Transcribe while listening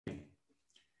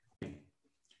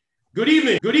Good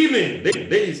evening,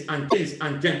 ladies and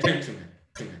gentlemen.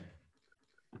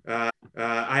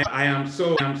 I am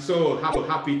so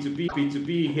happy to be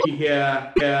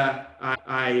here. I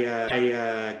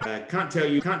can't tell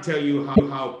you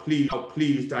how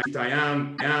pleased I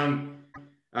am.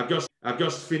 I've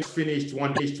just finished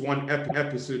one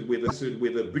episode with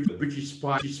a British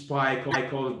spy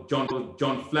called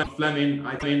John Fleming.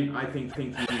 I think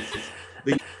he's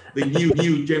the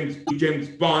new James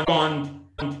Bond.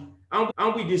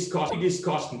 And we discussed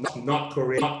North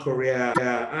Korea,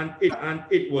 and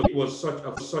it was such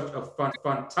a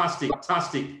fantastic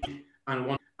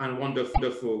and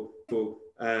wonderful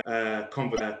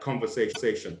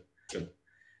conversation.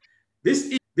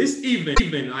 This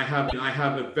evening I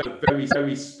have a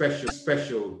very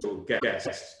special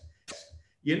guest.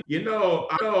 You know,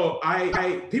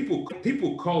 people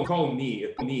call me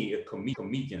a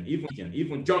comedian.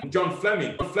 Even John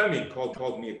Fleming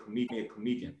called me a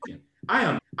comedian.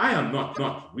 I am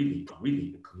not really a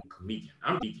comedian.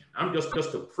 I'm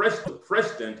just a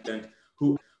president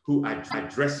who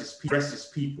addresses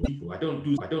people. I don't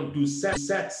do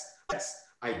sets.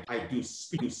 I do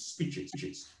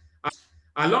speeches.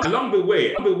 Along the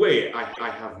way, I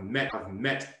have met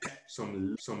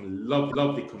some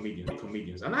lovely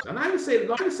comedians, and I would say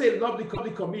lovely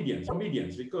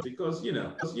comedians because you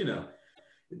know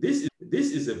this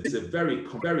is a very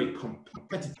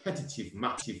competitive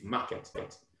market.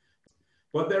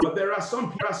 But there are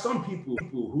some people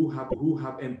who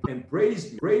have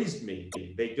embraced me.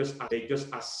 They just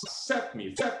accept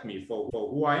me for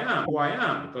who I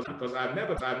am because I've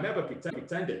never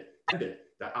pretended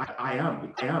that I am the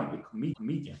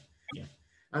comedian.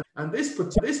 And this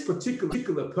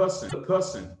particular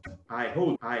person I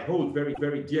hold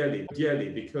very dearly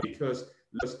because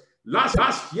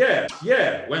last year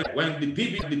when the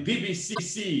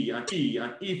BBC and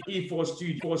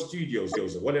E4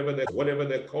 Studios or whatever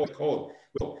they're called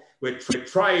were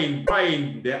trying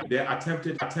their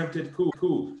attempted coup.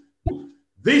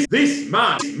 This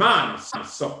man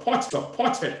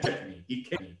supported me.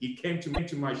 He came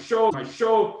to my show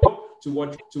to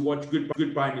watch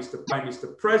Goodbye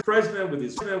Mr. President with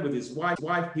his wife.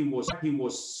 He was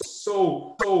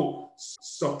so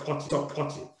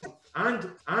supportive.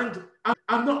 And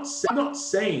I'm not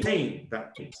saying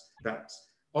that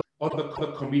other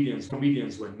comedians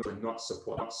were not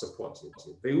supportive.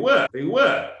 They were.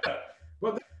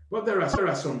 But there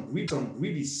are some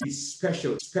really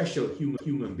special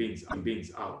human beings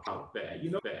out there. You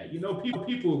know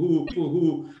people who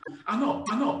are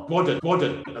not bothered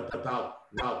about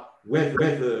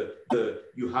whether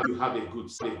you have a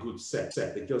good set.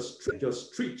 They just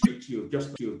treat you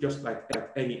just like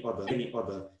any other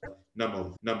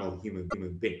normal human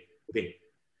being.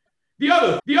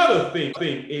 The other thing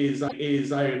is I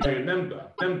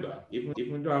remember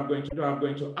even though I'm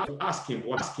going to ask him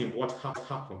what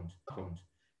happened.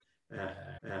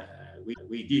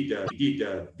 We did a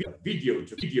video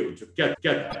together,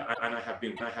 and I have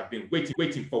been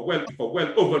waiting for well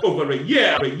over a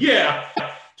year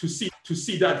to see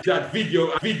that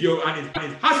video, and it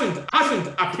hasn't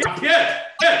appeared yet.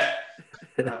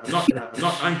 I'm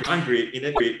not angry in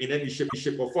any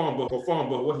shape or form, but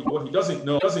what he doesn't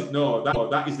know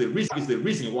that is the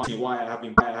reason why I have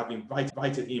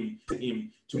invited him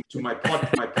to my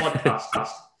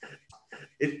podcast.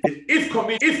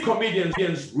 If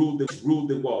comedians rule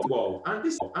the world, and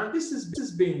this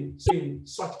has been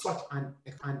such an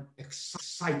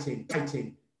exciting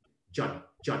journey,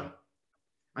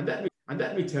 and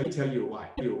let me tell you why.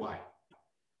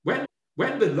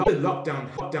 When the lockdown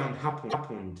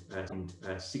happened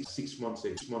 6 months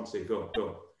ago,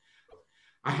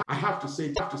 I have to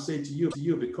say to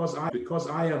you because I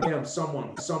am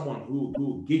someone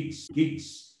who gigs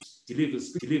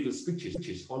delivers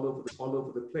speeches all over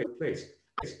the place.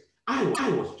 I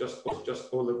was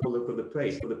just all over the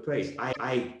place.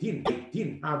 I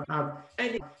didn't have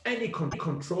any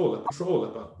control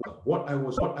about what I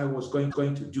was going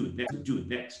to do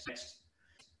next.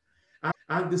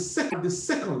 And the second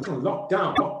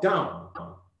lockdown,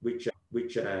 which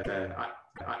the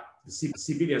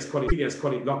civilians call it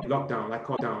lockdown. I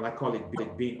call it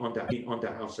being under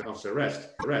house arrest.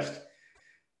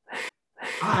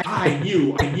 I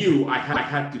knew I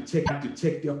had to take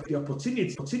the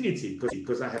opportunity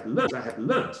because I had learned,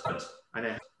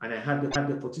 and I had the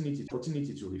opportunity to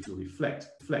reflect.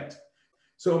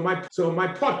 So my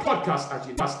podcast, as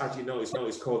you know,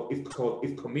 is called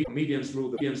If Comedians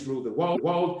Rule the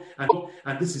World,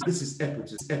 and this is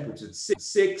episode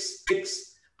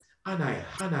 6, and I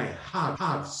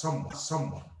have someone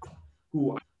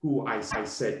who I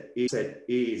said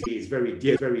is very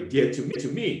dear to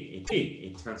me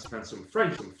in terms of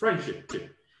friendship.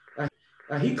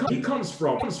 He comes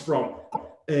from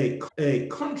a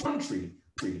country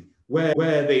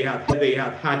where they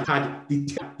have had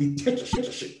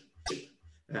dictatorship.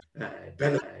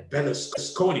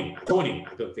 Berlusconi. I don't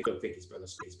think it's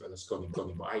Berlusconi, but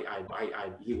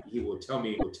he will tell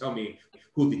me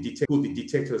who the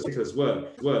dictators were.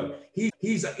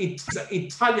 He's an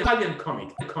Italian comic,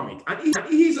 and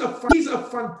he's a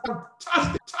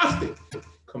fantastic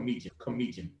comedian.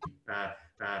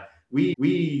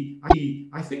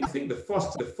 I think the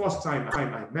first time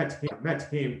I met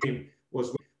him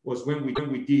was when we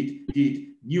did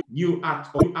new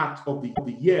act of the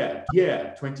year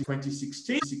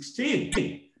 2016,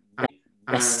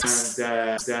 and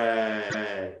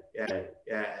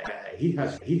he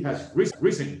has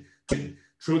risen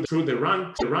through the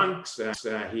ranks.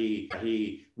 He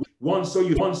won so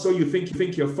you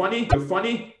think you're funny.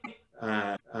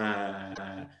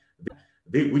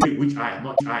 Which I am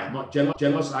not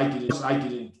jealous. I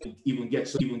didn't even get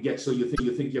so you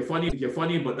think you're funny,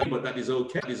 but that is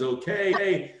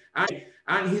okay.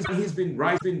 And he's been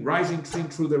rising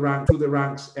through the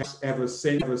ranks ever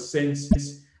since.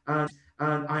 And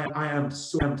I am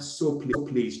so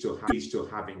pleased to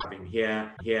have him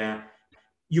here.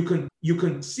 You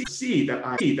can see that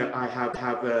I have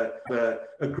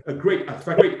a great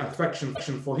affection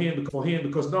for him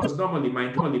because normally my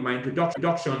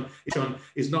introduction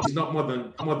is not more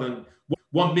than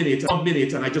 1 minute,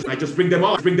 and I just bring them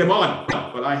on.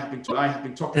 But I have been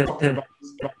talking about this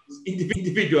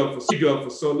individual for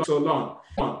so long.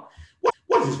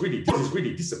 What is really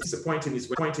disappointing is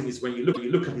when you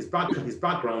look at his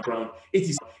background.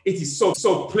 It is so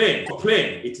plain.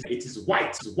 It is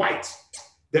white.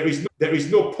 There is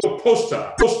no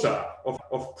poster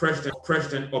of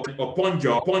President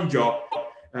Obasanjo,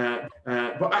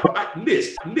 but at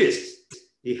least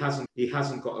he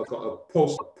hasn't got a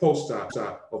poster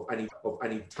of an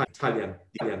Italian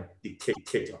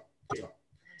dictator.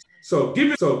 So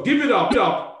give it up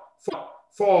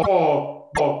for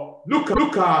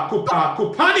Luca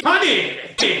Cupani.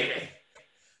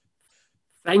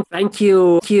 Thank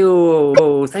you.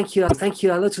 Hello to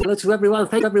everyone.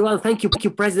 Thank you,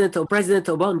 President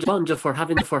Obasanjo, for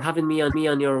having me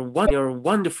on your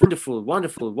wonderful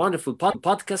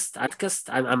podcast.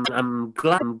 I'm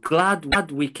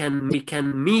glad we can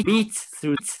meet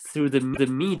through the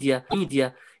media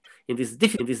in these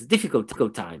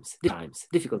difficult times.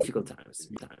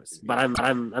 But I'm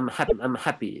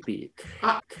happy. Thank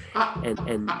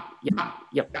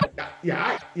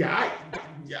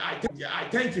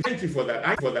you for that.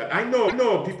 I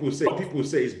know people say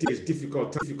it's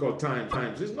difficult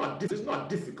times. It's not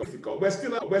difficult. We're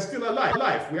still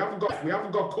alive. We haven't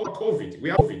got COVID. We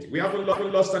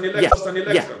haven't lost an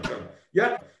election.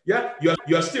 Yeah.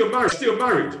 You're still married.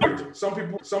 Some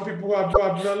people are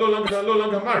no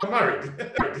longer married.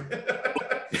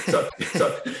 so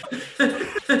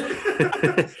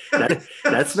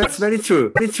that's very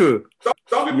true. Some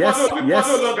people are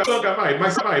no longer married.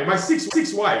 My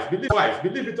sixth wife,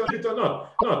 believe it or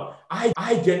not.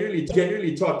 I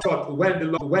genuinely thought when the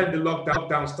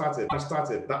lockdown started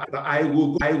that I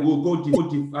will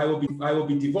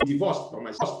be divorced from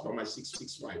my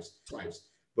six wives.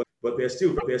 But they're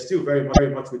still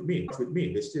very much with me.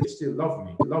 They still love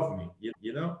me.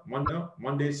 You know,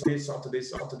 Monday, Saturday,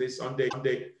 Sunday.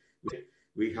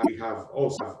 We have all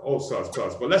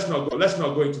sorts. But let's not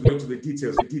go into the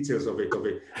details of it.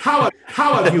 How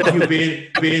have you been?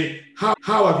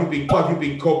 How have you been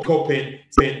coping?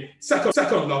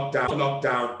 Second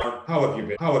lockdown. How have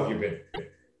you been?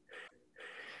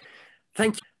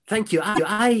 Thank you.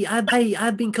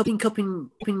 I've been coping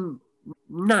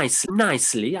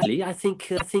nicely. I think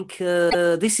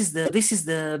this is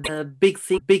the big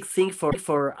thing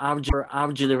for our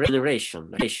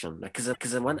generation.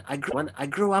 Because when I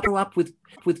grew up with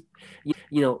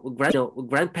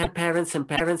grandparents and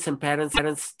parents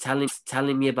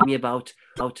telling me about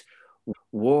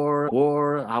war,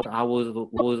 how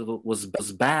was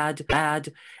bad,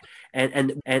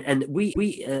 and we.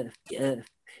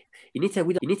 In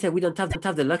Italy, we don't have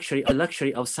the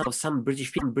luxury of some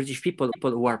British people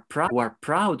who are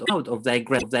proud of their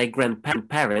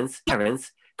grandparents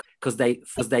they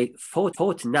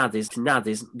fought Nazis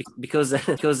because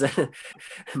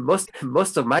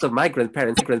most of my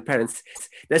grandparents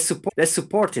they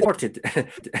supported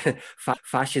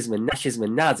fascism and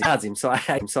Nazism. So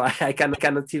I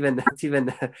cannot even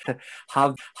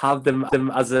have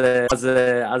them as an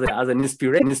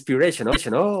inspiration. I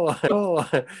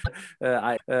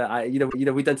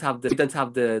we don't have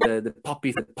the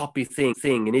poppy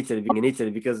thing in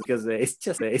Italy because it's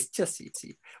just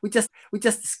we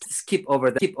just skip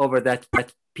over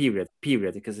that period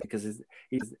because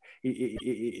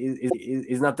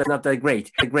it's not that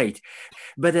great.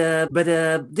 But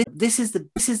this is the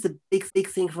big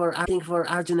thing for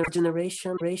our generation,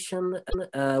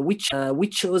 which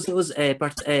shows a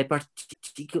particular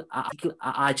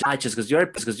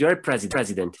because you're a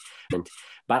president.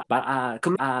 But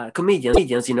comedians, they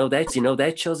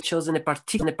chosen a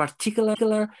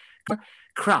particular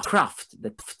craft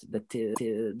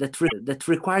that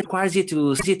requires you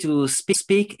to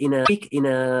speak in a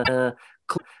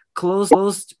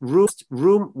closed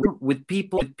room with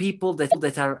people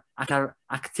that are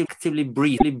actively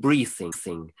breathing,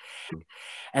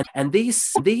 and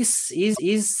this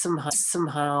is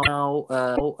somehow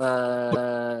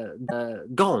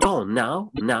gone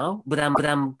now. But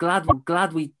I'm glad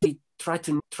we try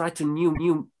to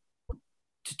new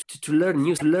to learn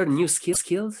new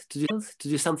skills to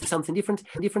do something different.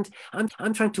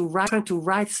 I'm trying to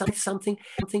write something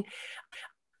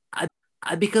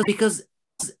because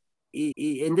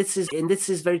and this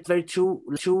is very true.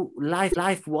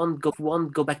 Life won't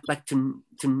go back to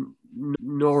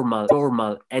normal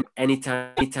and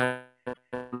anytime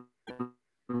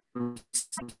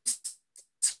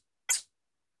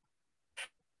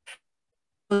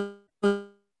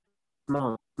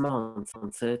months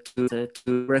to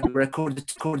record the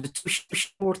two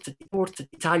short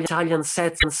Italian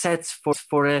sets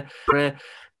for a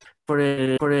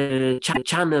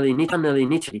channel in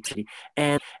Italy,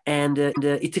 and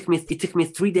it took me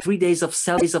 3 days of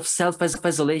self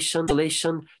isolation,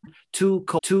 two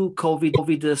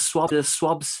COVID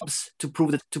swabs to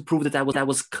prove that I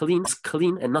was clean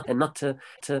and not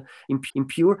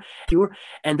impure,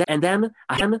 and then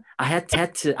I had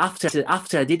to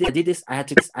after I did this I had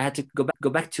to go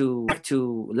back to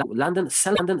London,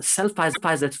 self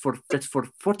isolate for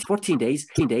 14 days.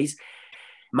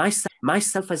 My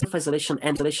self isolation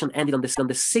ended on the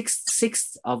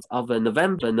 6th of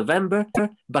November,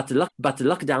 but the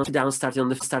lockdown started on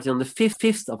the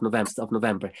 5th of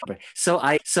November. So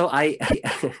I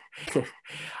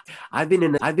I've been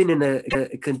in a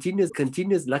continuous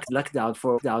lockdown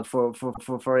for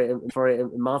a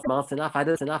month and a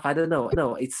half. I don't know.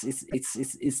 No, it's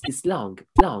long.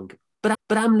 But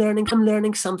I'm learning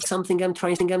something. I'm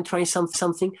trying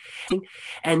something,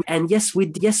 and yes, we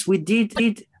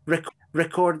did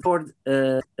record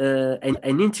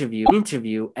an interview,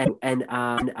 and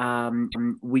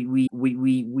we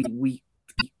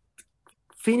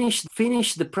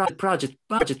finished the project,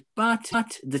 but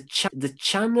the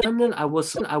channel I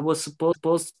was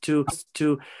supposed to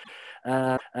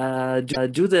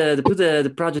do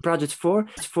the project for.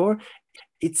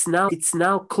 It's now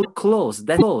closed.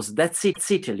 That's it. It's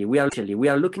Italy. We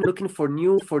are looking for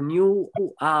new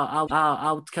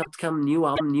outcome, new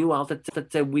outlet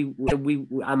that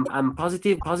I'm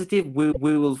positive we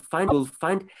will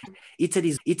find.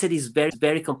 Italy is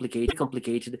very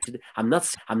complicated. I'm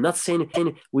not saying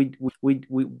we would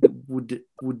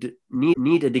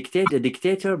need a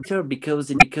dictator because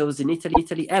in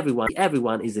Italy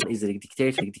everyone is a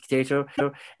dictator,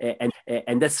 and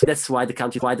that's why the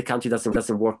country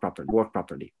doesn't work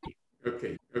properly.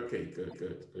 Okay, good.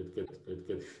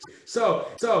 So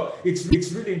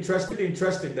it's really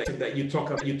interesting that you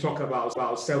talk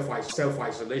about self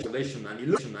isolation, and it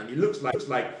looks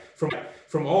like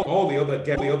from all the other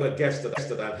guests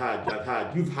that I've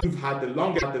had, you've had the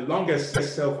longest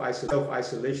self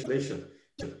isolation.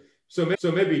 So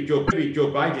maybe Joe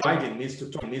Biden needs to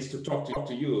talk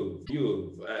to you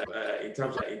in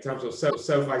terms of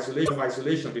self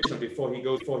isolation before he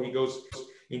goes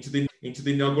into the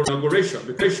inauguration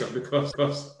because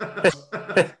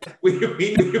we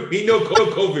know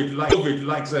COVID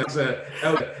likes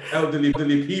elderly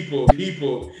people.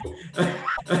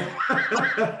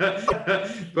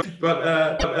 but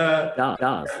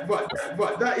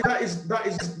that is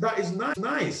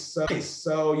nice. So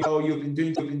you've been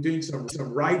doing some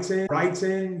writing. I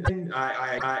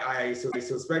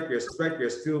suspect you're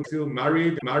still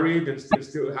married and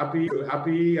still happy.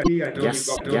 I know you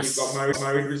got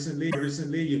married recently.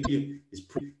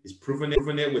 He's proven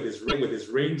it with his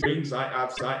rings. I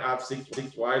have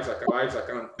six wives. I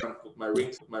can't put my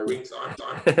rings on.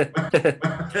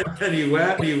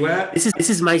 Anywhere. This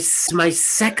is my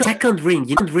second ring.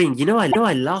 You know,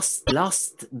 I lost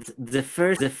the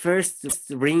first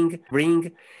ring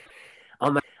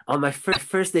on my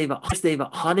first day of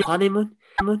honeymoon.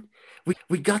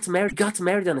 We got married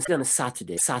on a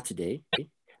Saturday.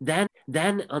 Then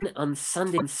on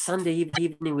Sunday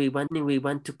evening we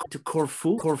went to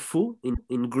Corfu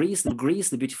in Greece,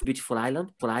 the beautiful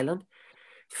island.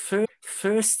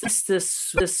 First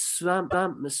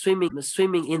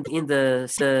swimming in the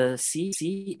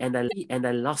sea, and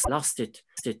I lost it.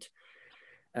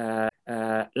 The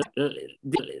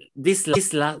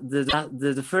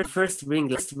first ring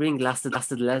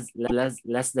lasted less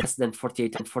than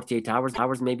 48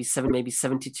 hours, maybe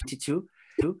 72.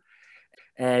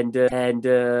 And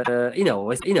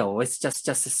it's just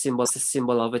a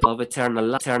symbol of eternal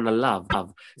love.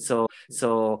 So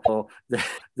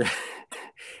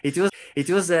it was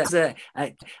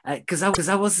because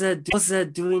I was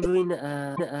doing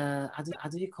how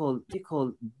do you call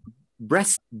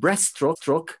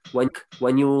breaststroke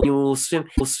when you swim.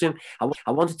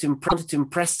 I wanted to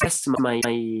impress my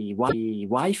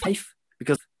wife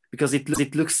because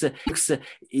it looks a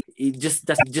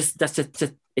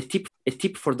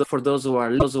tip for those who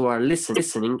are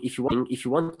listening. If you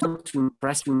want to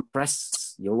impress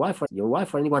your wife or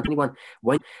anyone,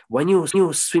 when you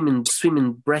swim in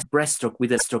breaststroke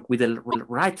with a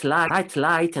right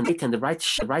light and the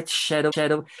right shadow,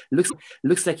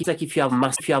 looks like if you have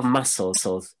muscles.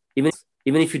 So even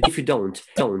if you don't,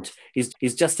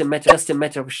 it's just a matter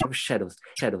of shadows.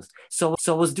 So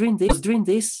I was doing this,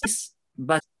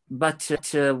 but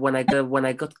when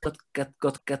I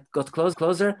got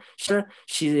closer,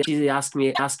 she asked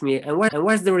me, and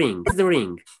where's the ring?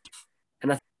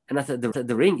 And I thought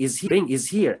the ring is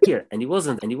here, and it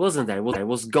wasn't there. It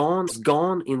was gone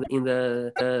in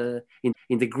the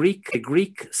Greek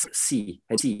sea,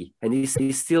 and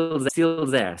he's still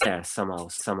there somehow.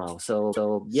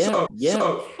 So yeah.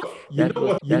 So you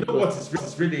know what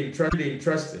is really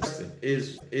interesting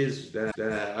is that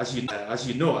as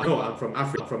you know, I'm from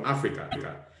Africa,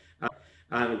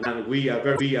 and we are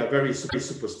very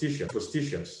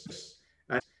superstitious.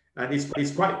 And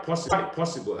it's quite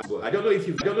possible. I don't know if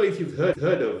you've heard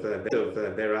of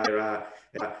there are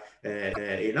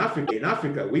in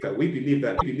Africa we believe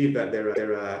that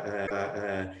there are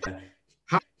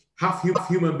half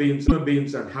human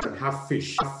beings and half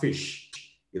fish.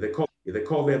 They call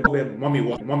them mommy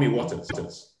waters.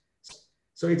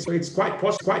 So it's quite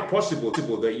possible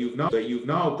that you've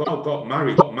now got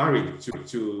married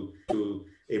to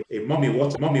a mommy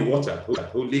water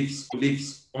who lives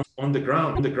on the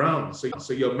ground.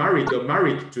 So you're married to a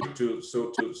mommy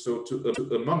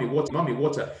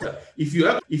water. If you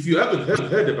haven't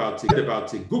heard about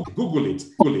it, Google it.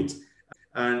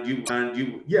 And you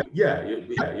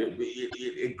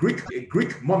a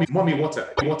Greek mommy water.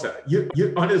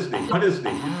 You honestly.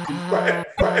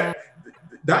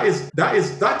 That is.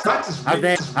 Are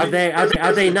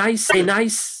they nice?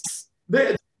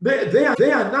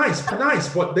 They are nice,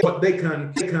 but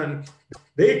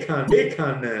they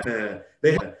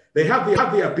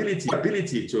have the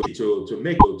ability to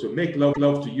make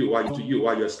love to you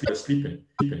while you're sleeping.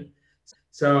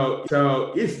 So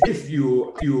if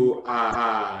you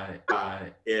are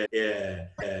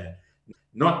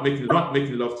not making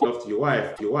love to your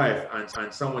wife, and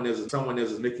someone else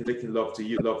is making love to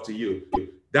you,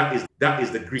 that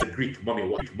is the Greek mommy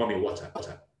water.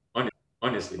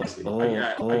 Honestly.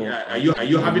 Are you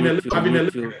having a look at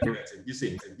it? You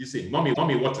see,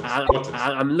 mommy waters.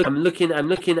 I'm looking,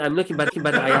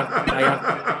 but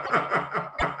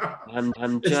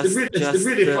I'm just. It's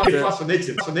really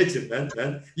fascinating,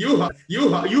 man. You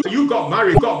got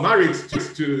married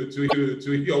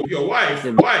to your wife.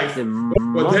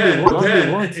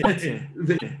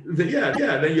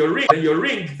 Then your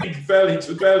ring fell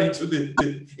into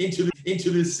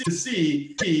the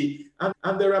sea.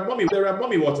 And there are mommy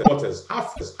waters,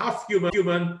 half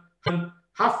human, and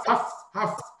half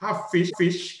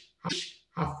fish,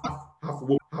 half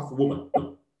woman.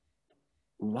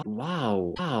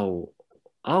 Wow.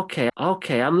 Okay.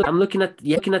 I'm looking at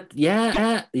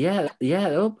yeah.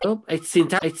 Oh, it's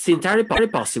entirely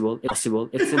possible. It's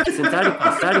entirely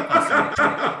possible.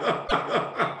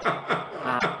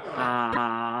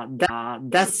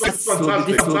 That's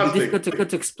will be difficult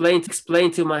to explain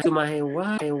to my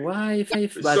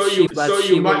wife. But you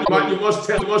must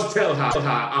tell her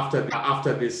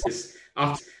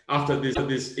after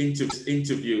this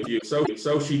interview, so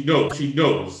she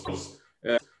knows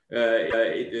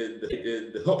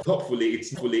hopefully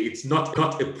it's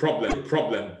not a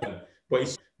problem,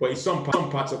 but in some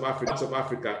parts of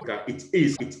Africa it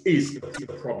is a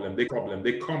problem. They come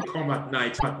at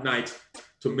night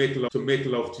to make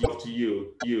love to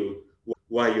you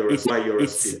while you're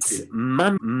asleep.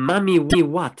 Mami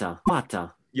wata.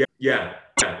 Yeah.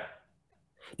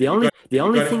 The only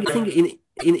got thing in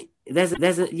there's a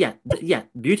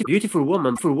beautiful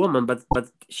woman, but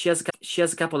she has a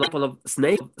couple of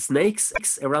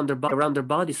snakes around her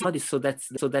body. So that's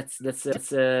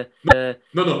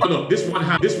No. This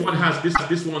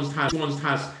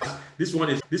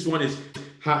one is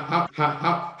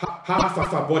half of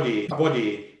her body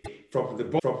from the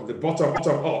bottom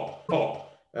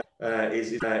up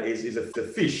is a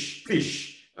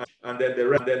fish. And then the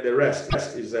rest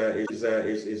is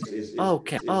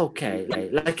okay,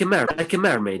 like a mermaid, like a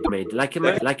mermaid,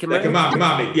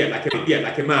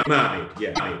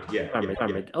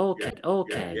 mermaid. Okay,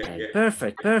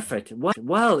 perfect. Well,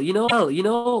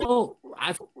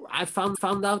 I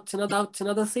found out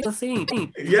another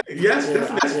thing. Yes,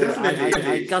 definitely.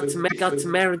 I got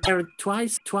married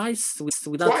twice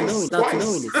without knowing it.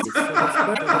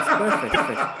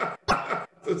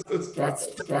 That's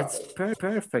perfect. That's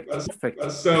perfect.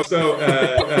 So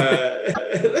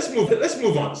let's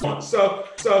move on. So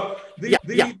the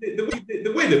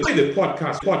way the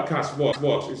podcast works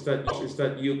is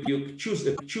that you choose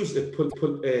a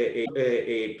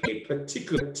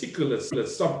particular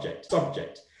subject.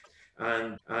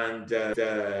 And I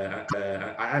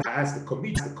asked the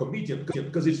comedian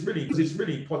because it's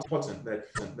really important that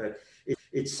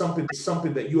it's something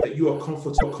that you are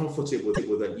comfortable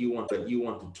with, that you want to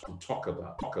talk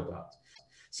about.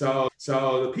 So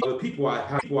the people I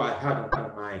had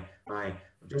on my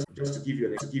just to give you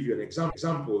an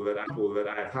example that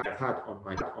I've had on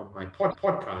my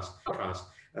podcast.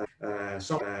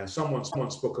 Someone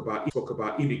spoke about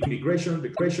immigration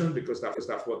because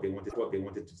that's what they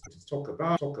wanted to talk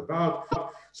about.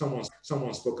 Someone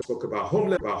spoke about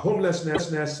homelessness,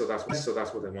 so that's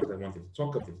what they wanted to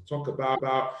talk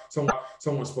about.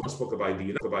 Someone spoke about the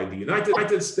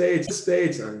United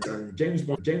States, and James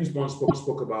Bond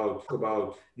spoke about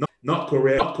North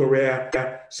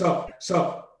Korea. So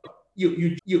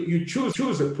you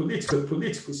choose a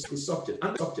political subject,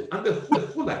 and the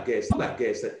whole idea is that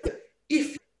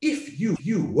if you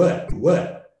were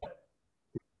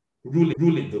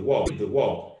ruling the world,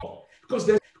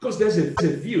 because there's a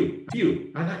view,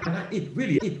 and it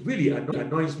really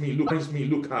annoys me.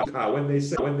 Look how when they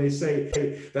say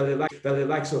that the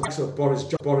likes of Boris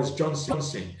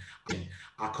Johnson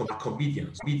are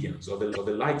comedians, or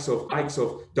the likes of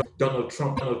Donald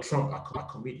Trump are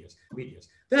comedians.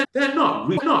 They're not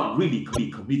really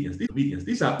comedians.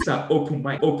 These are open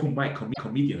mic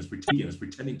comedians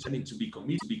pretending to be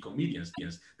comedians.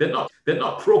 They're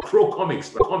not pro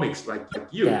comics like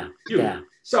you. Yeah.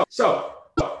 So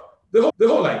the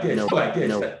whole idea is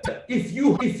that if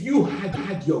you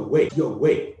had your way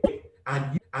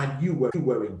and you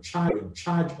were in charge of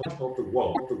the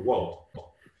world,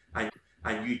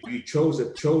 and you chose a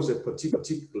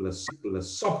particular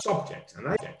subject, and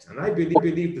I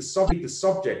believe the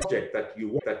subject that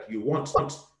you want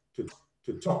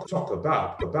to talk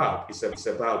about is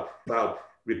about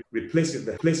replacing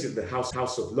the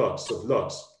House of Lords.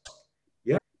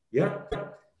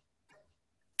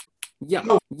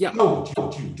 How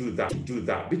would you do that?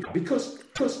 Because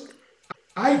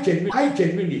I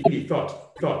genuinely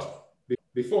thought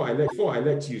before I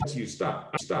let you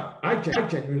start. I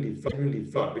genuinely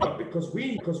thought because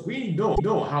we know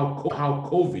how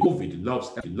COVID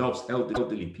loves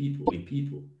elderly people.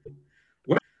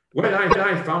 When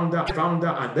I found out,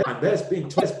 and there's been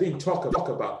talk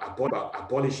about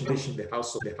abolishing the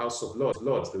House of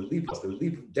Lords. The Liberal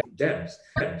Dems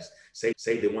say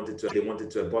they wanted to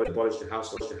abolish the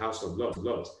House of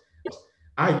Lords.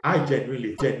 I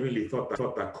genuinely thought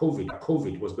that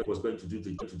COVID was going to do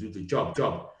the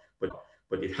job, but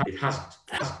it hasn't.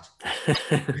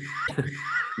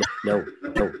 No.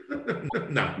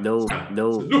 So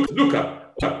look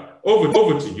up.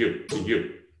 Over to you.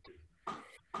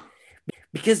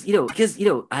 Because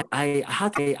I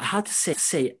had to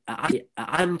say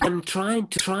I'm trying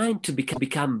to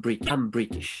become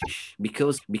British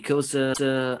because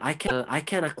I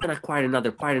can acquire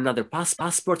another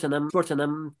passport, and I'm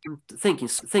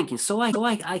thinking so I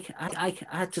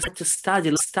had to study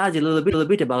a little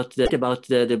bit about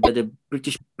the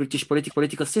British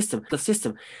political system,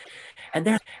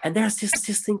 and there's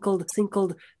this thing called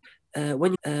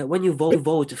when you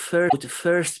vote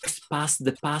first past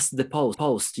the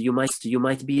post, you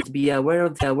might be aware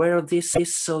of this.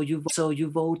 So you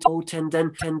vote, and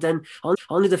then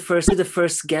only the first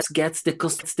gets the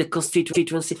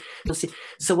constituency.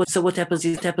 So what happens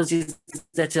is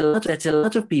that a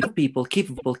lot of people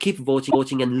keep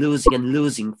voting and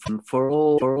losing for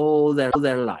all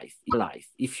their life.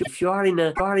 If you are in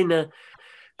a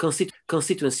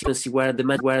constituency where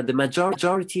the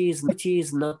majority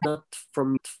is not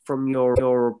from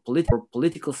your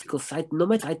political side, no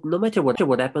matter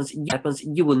what happens,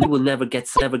 you will never get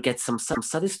some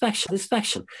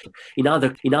satisfaction. In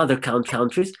other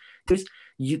countries,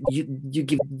 you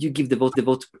give the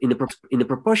vote in a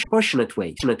proportionate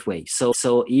way.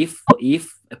 So if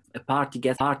a party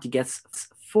gets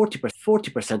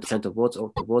 40% of votes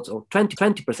or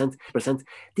 20%,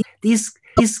 these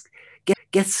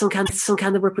get some kind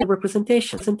of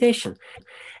representation.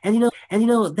 And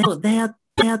they are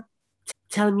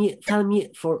tell me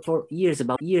for years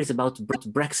about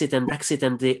Brexit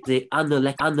and the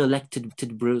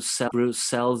unelected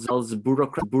Brussels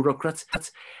bureaucrats.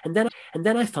 And then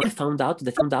I found out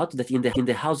that in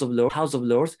the House of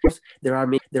Lords there are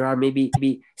maybe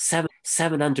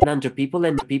 700 people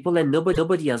and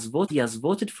nobody has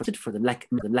voted for them, like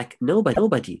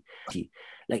nobody.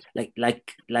 Like they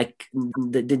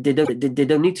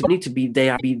don't need to be. They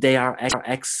are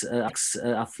ex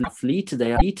athlete.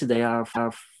 They are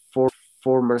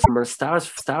former stars,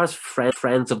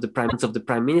 friends of the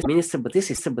prime minister. But this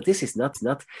is not.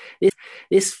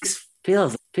 This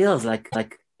feels like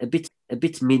a bit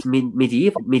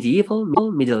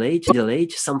medieval, middle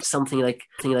age, something like.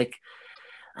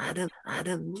 I don't,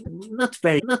 not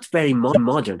very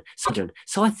modern.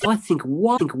 So I think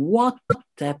what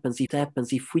happens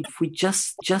if we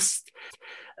just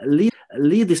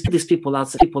leave these people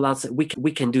out.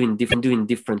 We can do in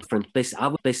different places.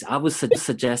 I would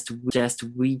suggest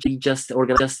we just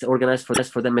organize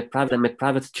for them a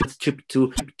private trip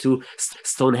to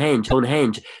Stonehenge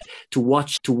to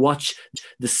watch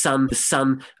the sun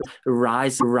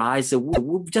rise. We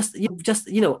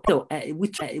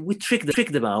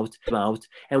trick them out,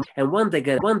 and when they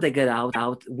get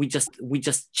out, we just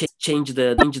change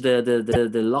the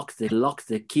lock,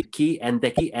 the key, and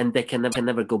they can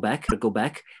never go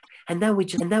back. And then we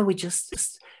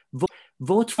just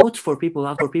vote for people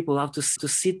out to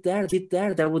sit there.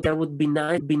 That would be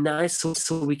nice.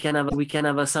 So we can have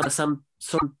some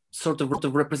sort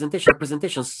of representation.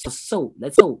 So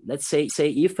let's say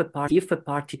if a party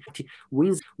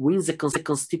wins the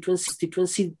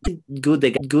constituency, good,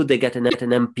 they get an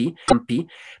MP.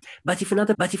 But if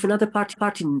another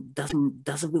party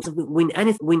doesn't win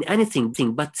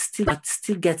anything, but still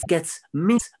gets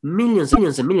millions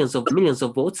and millions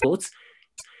of votes,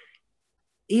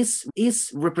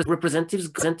 is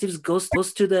representatives goes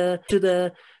to the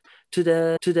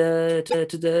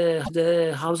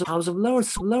House of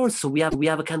Lords. So we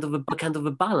have a kind of a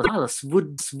balance.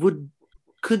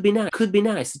 Could be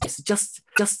nice. It's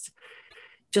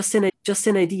just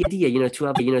an idea,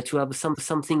 to have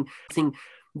something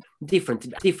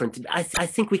different. I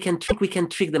think we can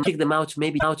trick them out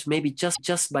maybe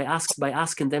just by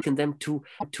asking them to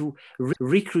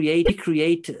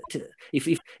recreate.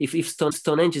 If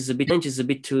Stonehenge is a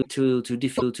bit too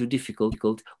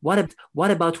difficult.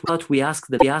 What about we ask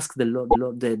the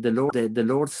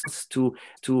Lords to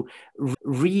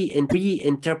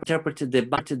reinterpret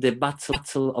the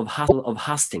Battle of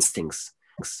Hastings,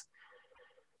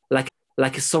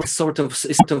 like a sort of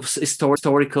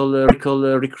historical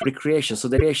recreation, so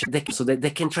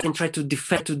they can try to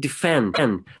defend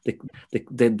the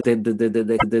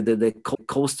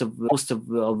coast of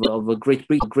Great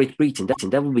Britain.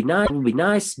 That would be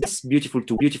nice. It's beautiful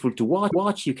to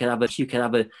watch. You can have a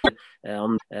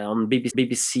on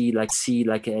BBC like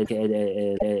a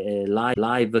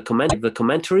live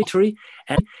commentary,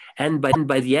 and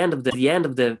by the end of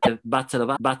the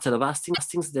Battle of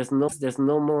Hastings, there's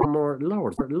no more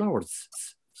lords.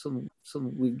 So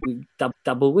we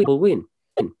double win.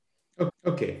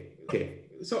 Okay.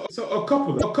 So a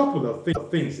couple of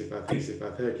things, if I've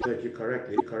heard you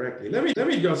correctly. Let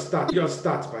me just start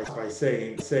by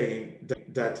saying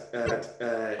that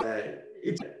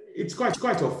it's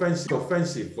quite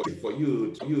offensive for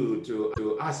you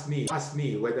to ask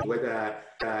me whether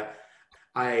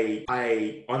I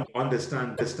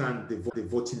understand the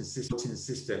voting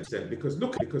system, because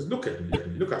look at me,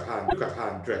 look at how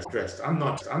I'm dressed. I'm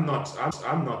not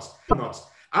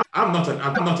I'm not an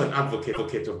advocate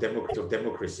of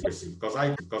democracy because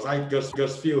I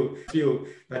just feel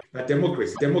that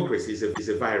democracy is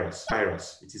a virus.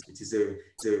 It is a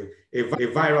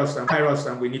virus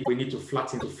and we need to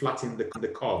flatten the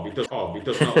curve. It does not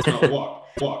work.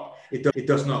 It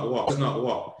does not work.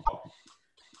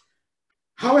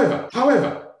 However,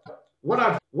 what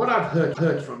I've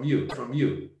heard from you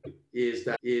is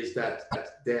that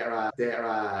there are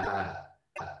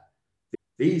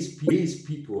these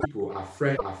people are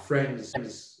friends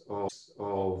of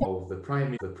the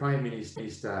prime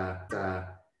minister,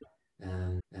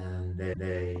 and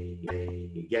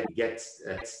they get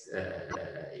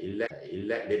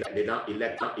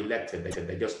elected.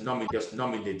 They just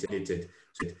nominated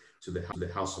to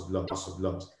the House of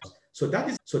Lords. So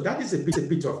that is a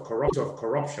bit of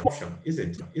corruption,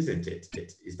 isn't it?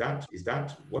 Is that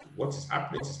what is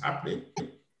happening?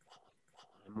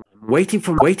 Waiting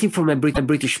for my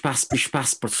British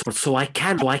passport, so I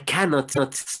cannot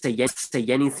not say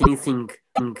anything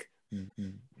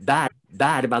bad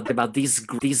about this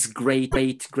great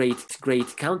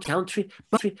country,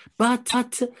 but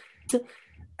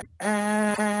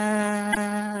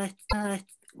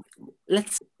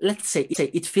let's say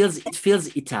it feels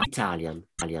Italian.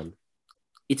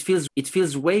 It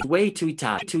feels way too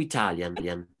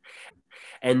Italian.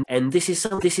 And this is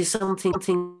something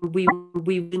we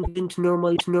didn't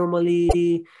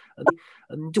normally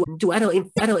do. I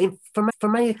don't from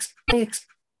my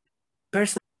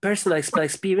personal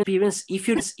experience. If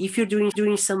you're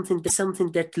doing something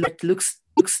that looks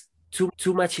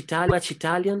too much Italian,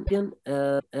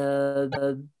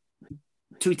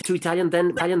 too Italian,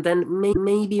 then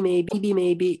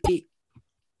maybe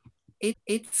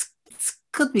it's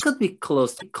could be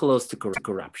close to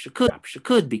corruption.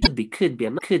 Could be.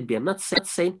 I'm not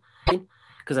saying,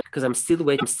 because I'm still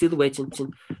waiting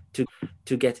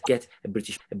to get a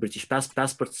British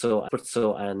passport. So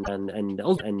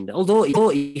although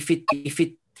if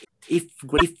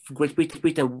Great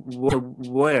Britain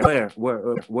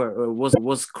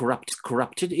was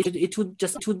corrupted, it would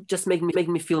just make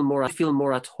me feel more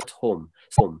at home.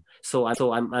 So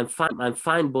I'm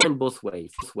fine both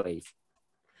ways.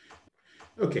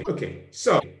 Okay.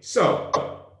 So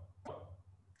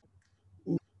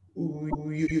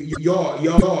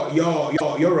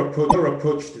your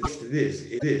approach to this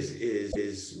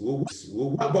is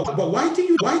but why do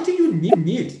you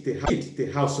need the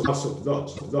House of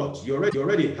Lords? You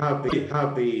already have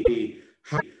the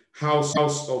House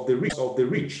of the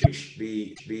rich,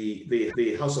 the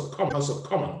House of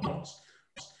Commons.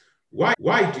 Why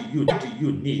do you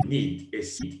need a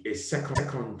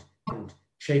second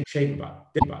chamber?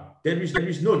 There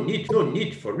is no need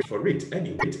for it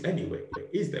anyway.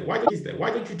 Is there? Why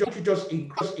don't you just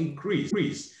increase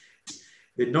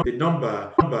the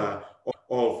number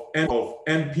of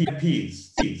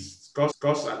MPs?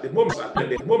 Because at the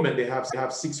moment they have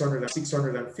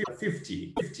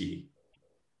 650.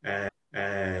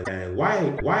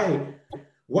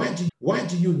 Why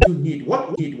do you need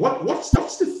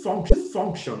what's the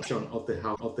function of the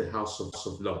House of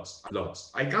Lords?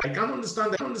 I can't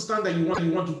understand that you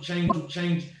want to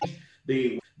change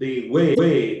the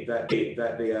way that they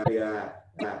are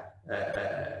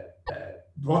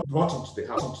brought into the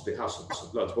House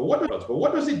of Lords. But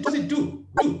what does it do?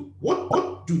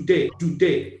 What do they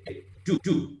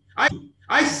do? I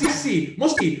see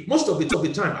most of the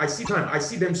time I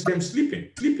see them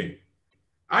sleeping.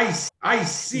 I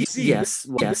see. Yes.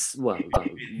 Well,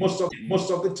 most of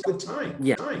the time.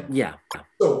 Yeah.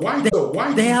 So why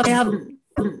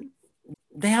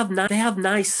they have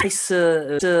nice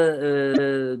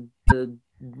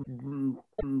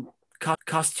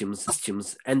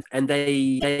costumes, and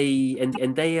they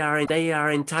are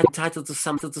entitled to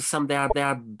some. They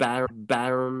are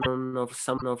baron of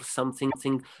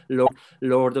something,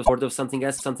 lord of something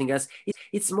else.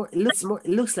 It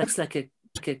looks like a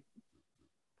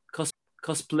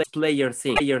cosplayer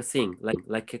thing,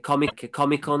 like a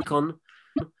Comic-Con,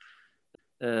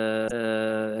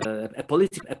 a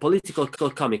political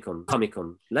Comic-Con.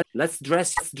 Let's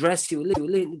dress you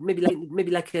maybe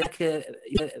like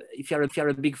if you're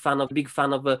a big fan of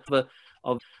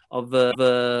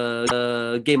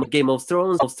Game of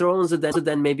Thrones,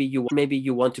 then maybe you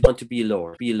want to be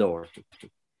lord.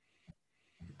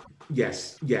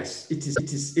 Yes, it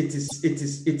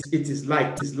is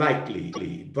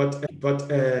likely, but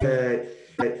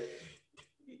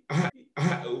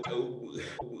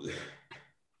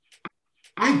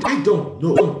I don't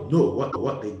know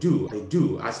what they do.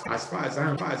 As far as I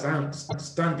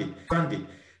understand it,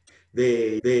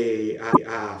 they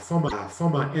are former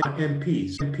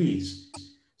MPs.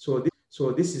 So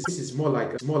So this is more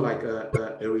like a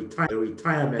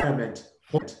retirement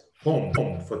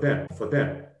home for them.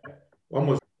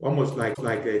 Almost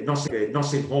like a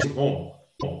nursing home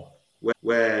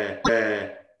where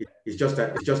it's just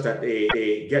that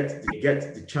they get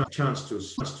the chance to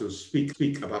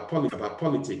speak about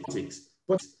politics,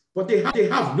 but they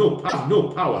have no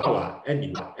power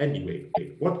anyway.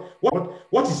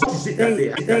 What is it that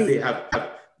they have?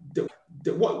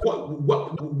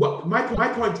 What my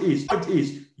point is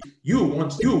you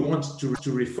want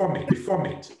to reform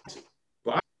it,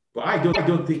 but I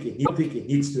don't think it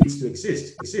needs to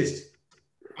exist.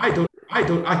 I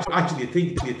don't actually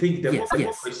think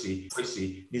democracy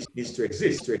needs to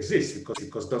exist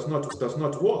because does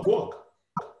not work.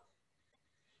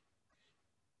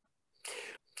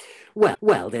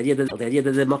 Well, the idea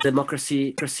that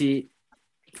democracy,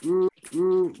 it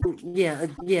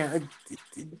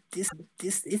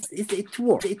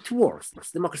works.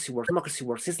 Democracy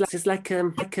works. It's like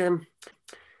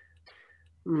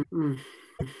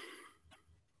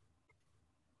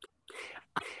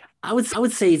I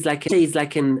would say it's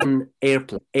like an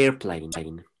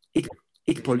airplane. It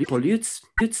pollutes.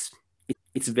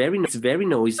 It's very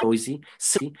noisy.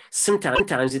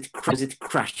 Sometimes it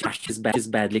crashes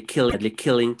badly, killing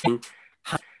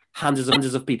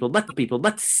hundreds of people.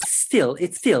 But still,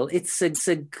 it's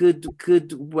a good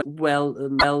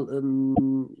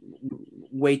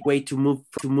way to move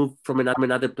from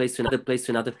another place to another from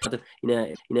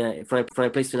a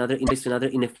place to another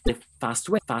in a fast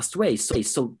way. So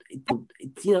it's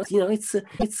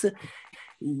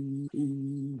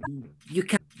you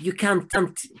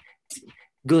can't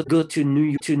go to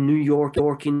New York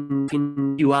in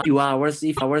few hours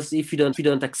if you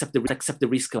don't accept the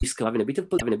risk of having a bit of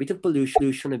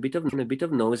pollution, a bit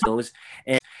of noise,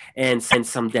 and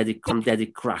some deadly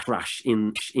crash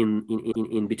in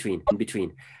between.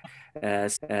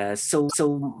 So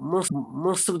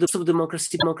most of the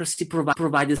democracy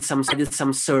provided some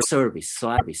service. So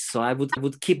I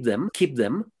would keep them.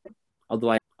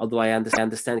 Although I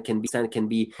understand can be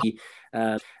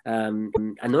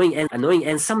annoying,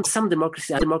 and some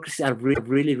democracies are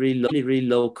really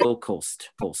low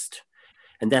cost,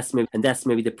 and that's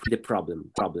maybe the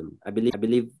problem. I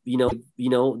believe you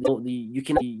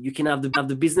can have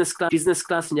the business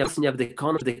class, and you have the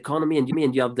economy, and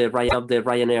you have the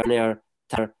Ryanair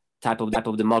type of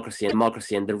democracy, and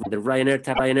the Ryanair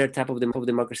type of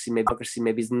democracy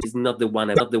maybe is not the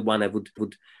one I would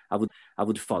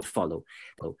follow.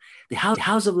 So the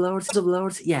House of Lords,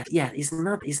 is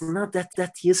not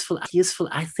that useful.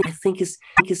 I think is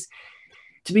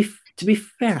to be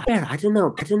fair. I don't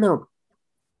know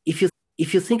if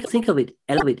you think of it,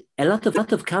 a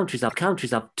lot of countries have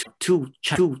two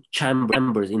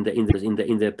chambers in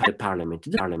the parliament.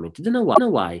 I don't know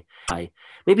why.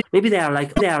 Maybe they are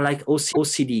like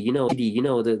OCD.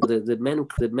 The men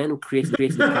who created the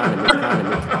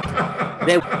parliament.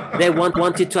 They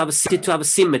wanted to have a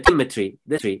symmetry.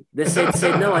 They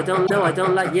said no, I don't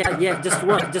like. Yeah, just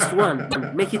one.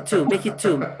 Make it two.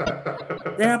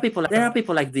 There are people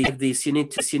like this. You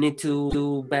need to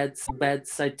do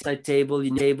bedside table.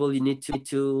 You need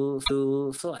to.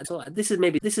 So this is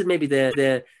maybe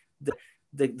the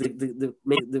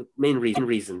main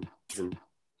reason.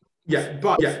 Yeah,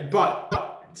 but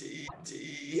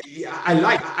I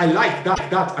like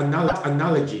that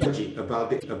analogy about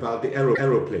the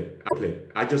aeroplane.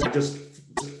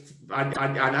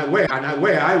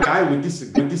 Where I would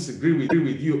disagree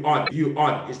with you on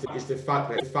is the fact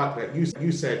that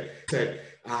you said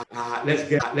let's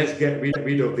get rid of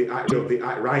the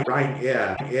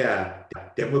Ryanair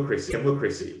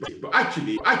democracy. But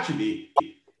actually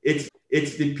it's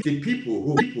the people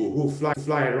who fly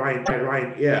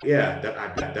Ryanair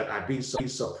that are being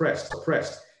suppressed.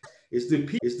 It's the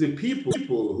people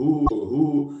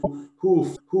who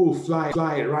fly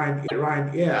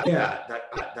Ryanair that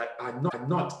are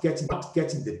not getting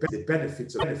the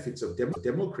benefits of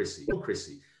democracy.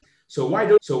 So why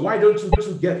don't you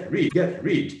get rid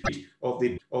of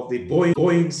the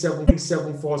Boeing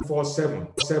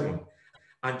 747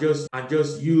 and just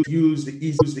use the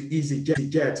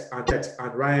EasyJet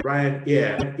and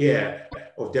Ryanair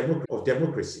of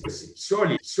democracy?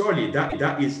 Surely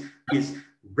that is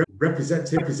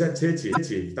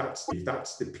representative. That's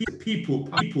the people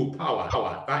power.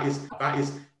 That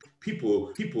is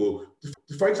people.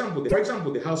 For example, the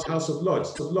House of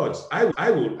Lords. I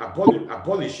would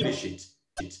abolish it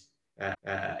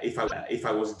if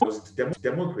I was into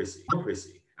democracy,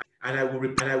 and I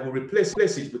will replace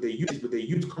it with a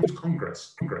youth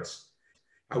Congress.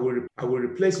 I will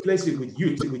replace it with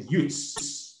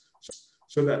youths.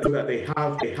 they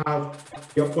have the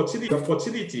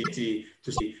opportunity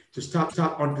to start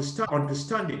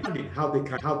understanding how they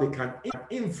can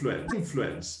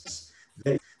influence.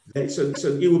 So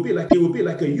it will be like a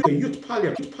youth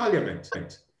parliament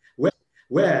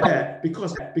where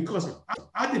because at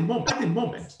the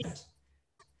moment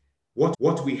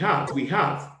what we have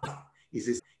is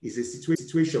a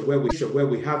situation where we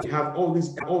have all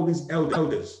these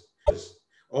elders,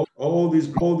 all these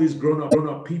grown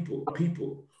up people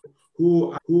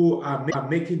who are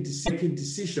making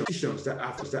decisions that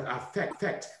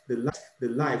affect the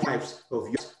lives of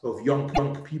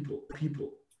young people.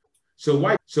 So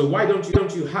why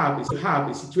don't you have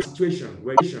a situation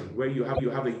where you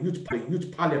have a youth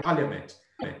parliament,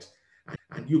 and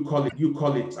you call it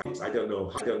I don't know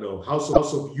house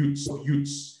of youths,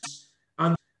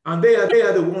 and they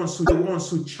are the ones who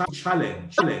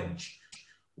challenge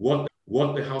what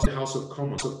the House of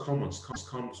Commons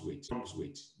comes with.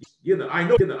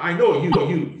 I know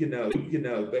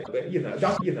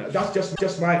that's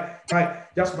just my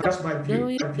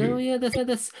view.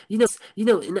 That's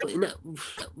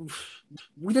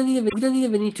we don't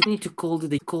even need to call it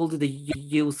the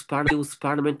youth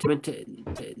parliament.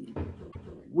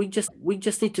 We just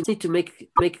need to make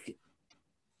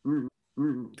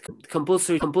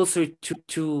compulsory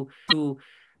to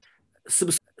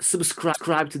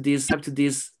subscribe to this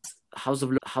House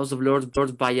of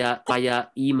Lords via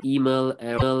email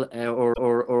or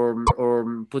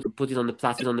put it on the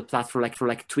platform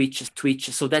like Twitch,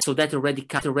 so that already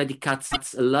cuts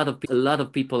a lot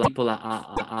of people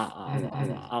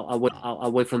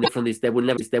away from this. They will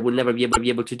never be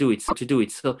able to do it. So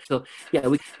yeah,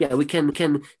 we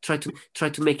can try to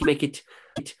make it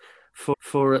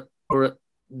for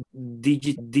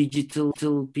digital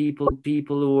people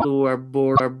who are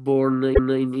born in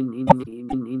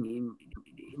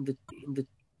the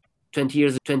 20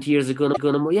 years ago.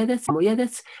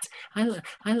 That's I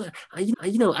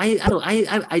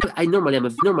normally am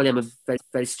a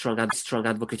very strong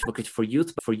advocate for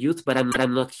youth, but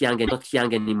I'm not young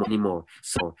anymore.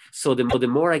 So the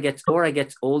more I get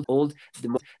old,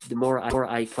 the more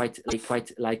I quite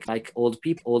like old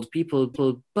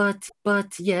people. But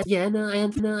yeah, no, I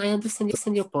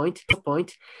understand your point.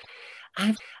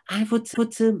 I would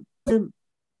put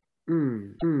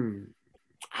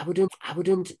I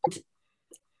wouldn't.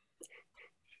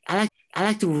 I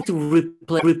like to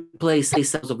replace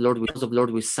House of Lord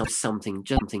with something,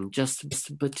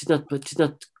 but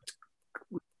not.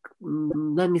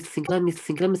 Let me think about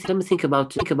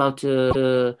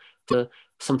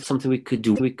something we could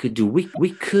do. We could.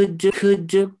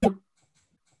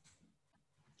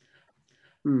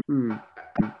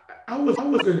 I was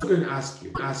going to ask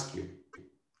you.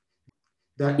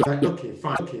 Okay,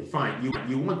 fine.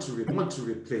 You want to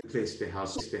replace the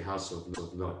House of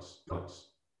Lords.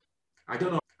 I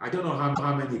don't know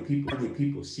how many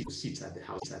people sit at the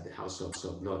House of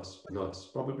Lords.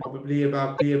 Probably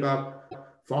about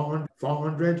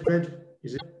 400.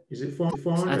 Is it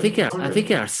 400? I think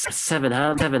there are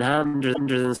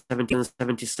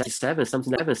 777,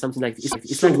 something like this.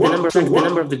 It's so like the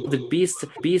number of the beast,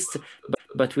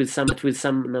 but with some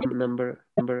number.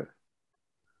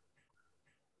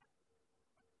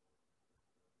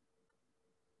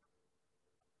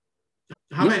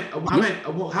 How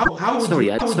would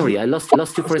Sorry, I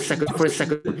lost you for a second.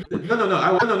 No.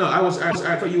 I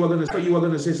thought you were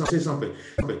gonna say something.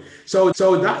 So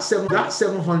that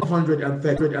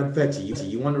 730,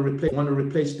 you want to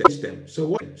replace them. So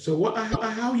what?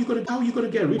 How are you gonna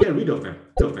get rid of them?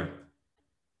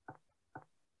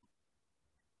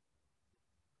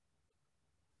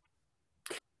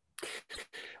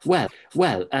 Well,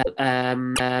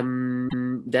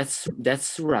 that's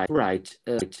right.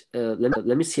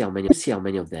 Let me see how many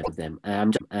of them.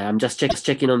 I'm just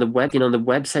checking on the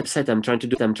website. I'm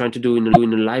trying to do in a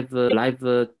live.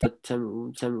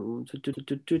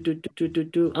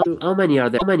 How many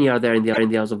are there in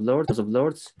the House of Lords?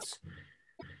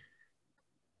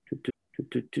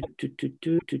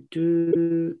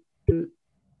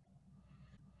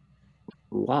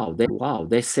 Wow,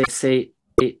 they say.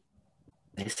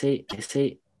 I say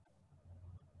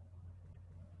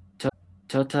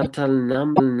total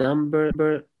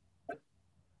number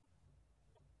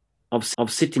of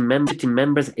sitting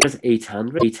members is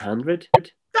 800.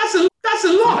 That's a lot.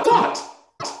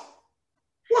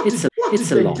 It's a lot.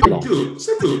 It's a lot.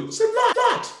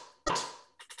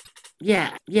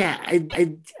 yeah.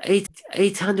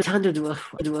 Eight hundred. I don't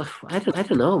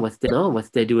know what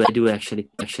they do actually.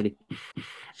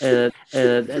 They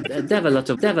have a lot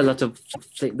of they have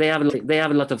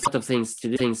a lot of things to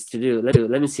do.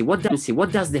 Let me see. What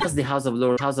does the House of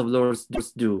Lords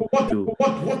do? What do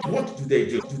they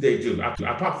do?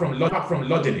 Apart from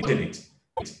lodging it?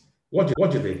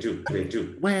 What do they do?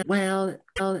 Well,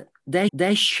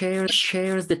 they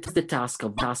shares the task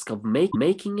of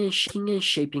making and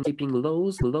shaping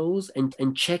laws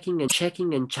and checking and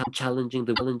challenging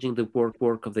the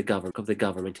work of the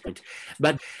government.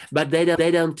 But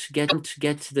they don't get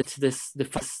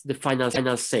the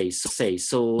final say.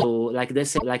 So like they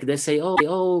say,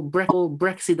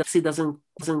 Brexit doesn't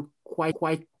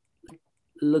quite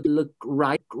look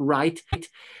right,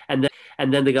 and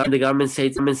then the government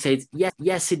says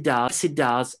yes it does,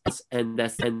 and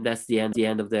that's the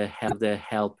end of the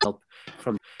help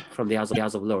from the House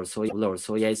of Lords.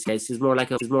 So yes, it's more like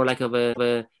a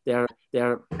they're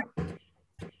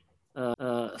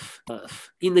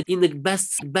in the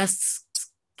best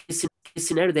case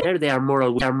scenario they are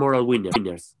moral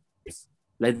winners.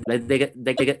 Like they get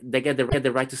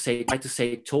the right to say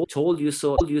told you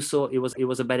so. It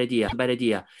was a bad idea.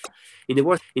 In the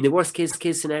worst case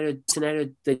scenario,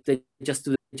 they just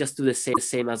do the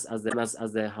same as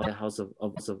the House of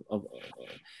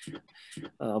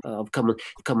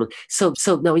Common. So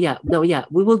no, yeah,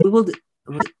 we would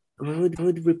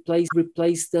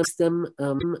replace them.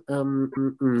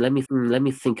 Let me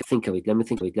think of it. I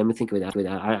think we can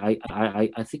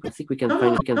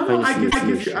find a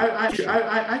solution.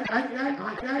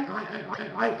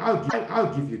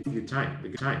 I'll give you time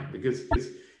because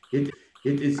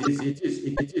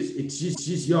it's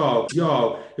just your.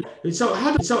 So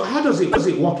how does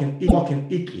it work in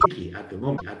Italy at the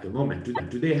moment?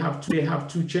 Do they have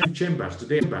two chambers? Do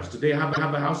they have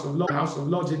a House of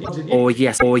Lords in Italy? Oh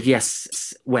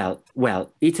yes. Well,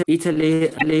 Italy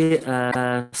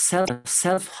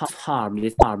self-harmed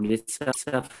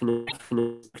itself in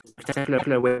a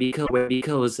particular way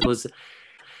because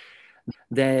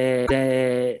there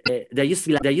used to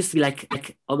be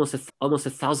like almost a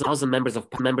thousand members of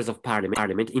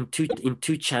parliament in two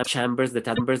chambers that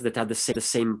had the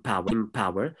same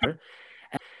power.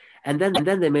 And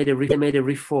then they made a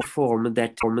reform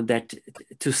that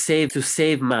to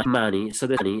save money. So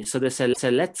they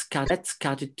said let's cut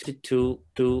it to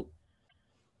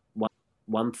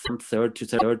one third, two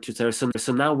thirds.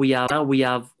 So now we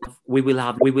will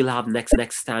have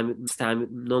next time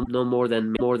no more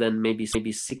than maybe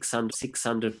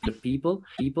 600 people.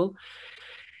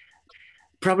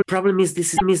 Problem is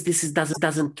this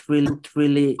doesn't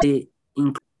really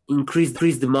increase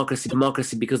democracy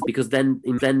because then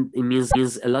it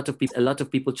means a lot of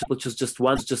people choose just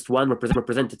one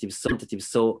representative. So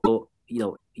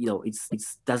it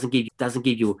doesn't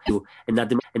give you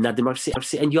another democracy,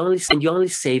 and you only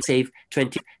save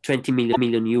 20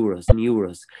 million euros,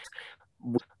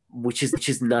 which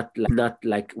is not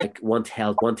like won't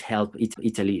help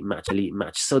Italy much.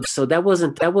 So that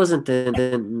wasn't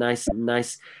a nice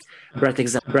bright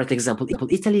example.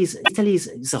 Italy is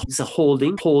a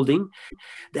holding.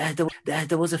 There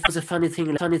was a funny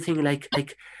thing like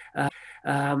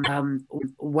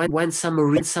when some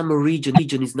region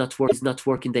is not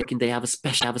working, they have a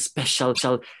special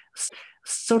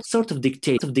sort of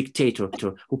dictator who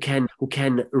can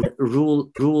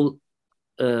rule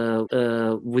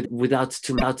without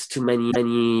too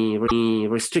many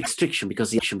restriction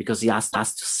because he asked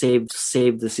us to save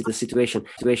the situation.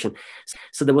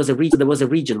 So there was a region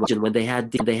when they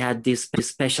had this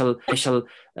special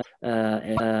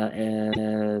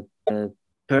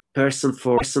person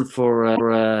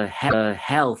for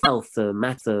health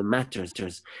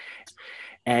matters,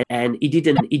 and he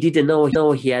didn't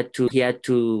know he had to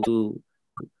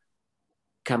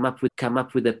come up with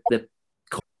the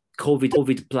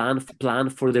COVID plan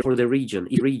for the region.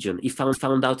 He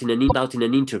found out in an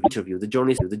interview. The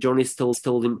journalist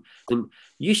told him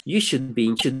you should be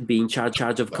in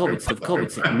charge of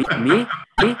COVID. Me?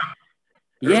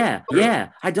 Yeah.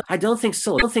 I don't think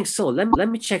so. Let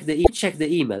me check the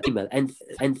email. And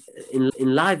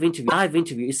in live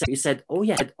interview, he said, oh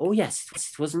yes,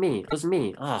 it was me.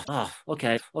 Oh,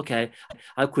 okay.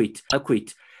 I'll quit.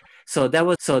 So that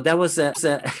was that's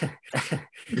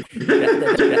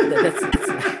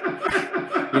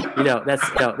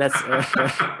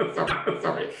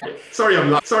sorry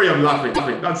I'm laughing.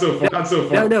 That's so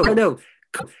funny. No.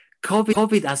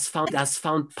 COVID has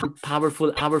found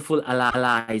powerful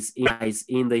allies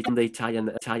in the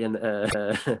Italian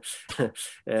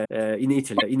in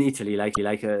Italy like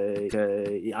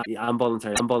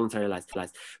involuntary allies.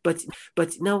 But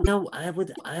now I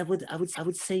would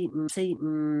say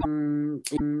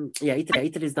yeah,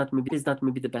 Italy is not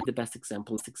maybe the best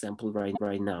example right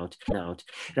now.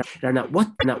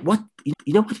 What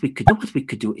you know what we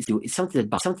could do is something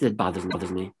that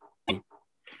bothers me.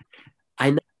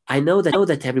 I know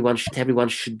that everyone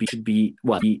should be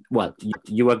well.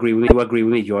 You agree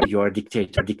with me. You're a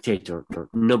dictator.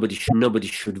 Nobody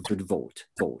should vote.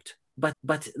 But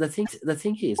the thing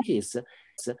is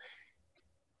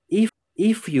if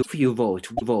you vote,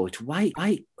 why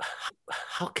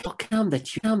how come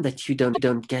that you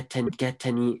don't get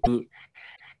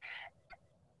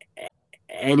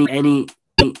any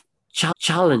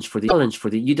challenge for the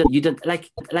you don't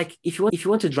like if you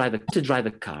want to drive a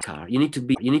car, you need to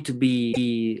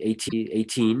be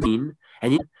 18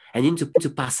 and you need to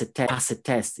pass a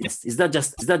test. It's not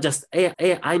just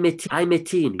hey, I'm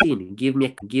 18, give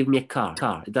me a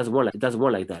car. It doesn't work like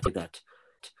that.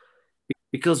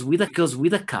 Because with a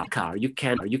car you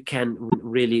can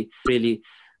really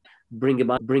bring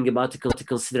about a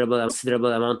considerable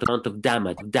amount of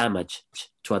damage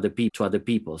to other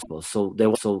people. So they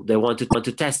want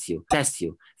to test you.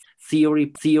 Theory,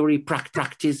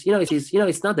 practice.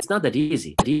 It's not that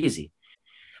easy.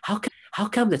 How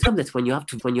come that when you have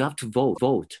to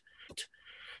vote,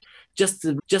 just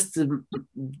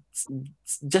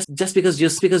because you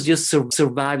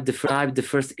survived the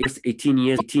first 18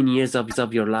 years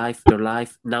of your life,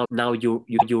 now you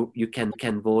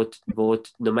can vote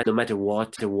no matter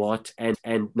what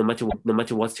and no matter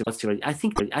what's your I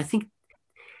think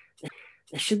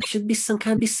there should be some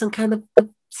kind of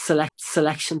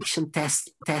selection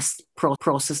test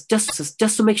process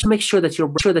just to make sure that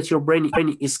your brain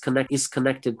is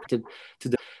connected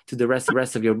to the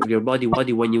rest of your body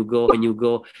when you go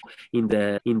in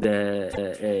the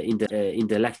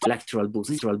electoral booth.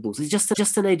 It's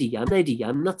just an idea.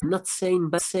 I'm not saying,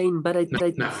 but I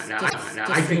think.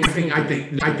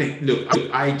 Look,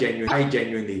 I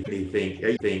genuinely think.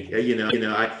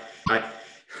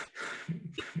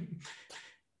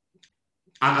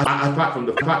 Apart from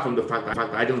the fact that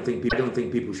I don't think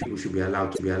people should be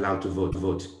allowed to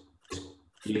vote.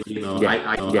 There you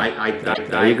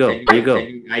go.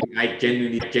 I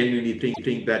genuinely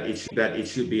think that it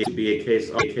should be a case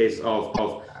of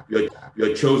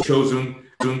your chosen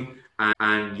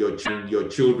and your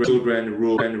children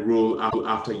rule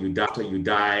after you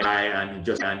die, and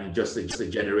just a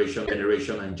generation.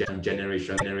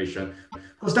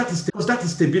 Because that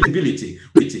is stability.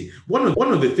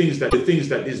 One of the things that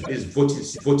this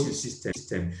voting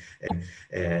system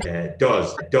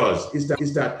does is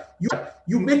that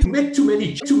you make too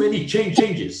many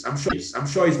changes. I'm sure it's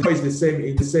the same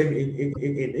in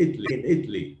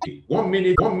Italy. One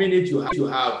minute you have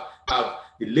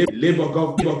the Labour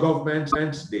government.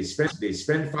 They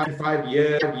spend 5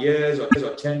 years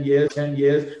or 10 years. Then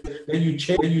you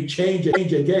change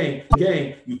again.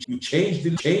 You change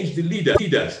the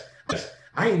leaders.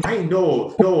 I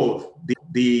know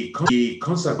the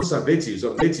conservatives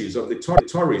of the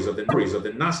Tories of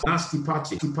the nasty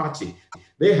party.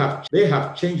 They have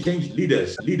changed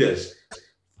leaders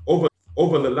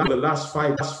over the last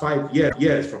 5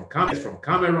 years, from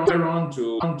Cameron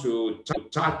to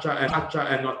Thatcher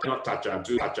and not Thatcher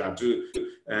to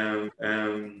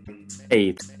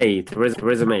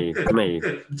Theresa May.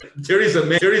 Theresa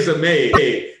May.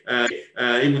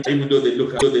 Even though they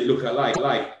look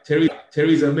alike,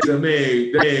 Theresa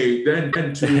May, then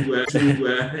to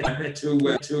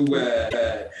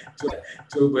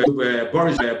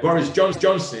Boris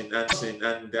Johnson,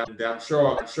 and I'm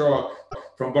sure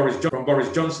from Boris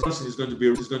Johnson is going to be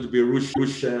Rishi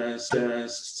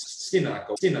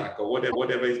Sunak or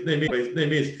whatever his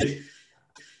name is.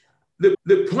 The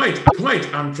point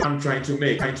I'm trying to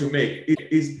make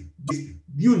is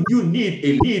you need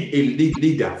a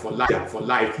leader for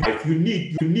life. You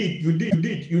need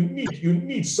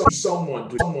someone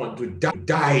to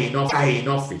die in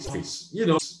office. It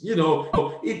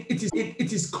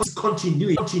is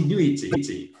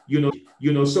continuity.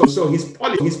 So his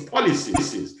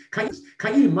policies. Can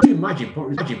you imagine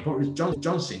Boris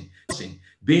Johnson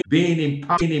being in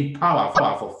power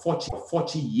for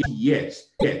 40 years?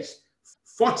 Yes.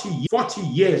 40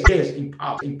 years in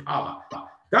power.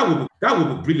 That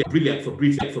would be brilliant for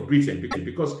Britain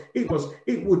because it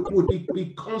would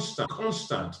be constant.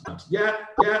 Yeah.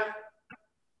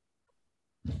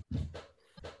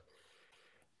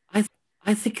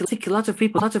 I think a lot of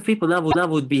people now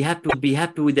would be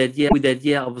happy with the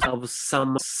idea of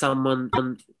someone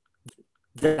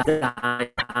dying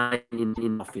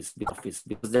in office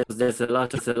because there's a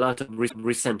lot of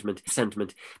resentment.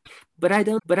 But I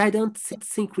don't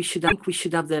think we should have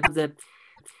the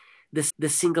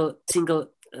single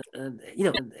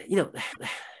you know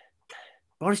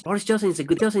Boris Johnson is a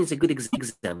good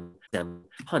example.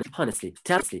 Honestly,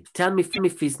 tell me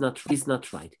if he's not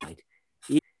right.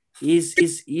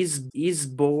 Is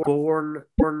born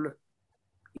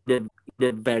in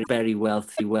a very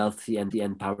wealthy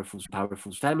and powerful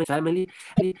family,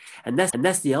 and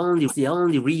that's the only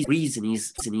reason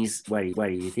he's where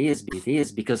he is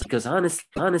because honestly,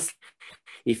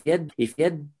 if he had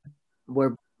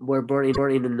were born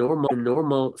in a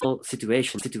normal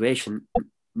situation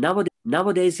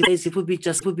nowadays it would be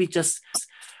just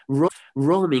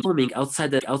roaming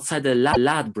outside the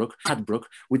Ladbroke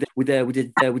with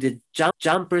the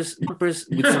jumpers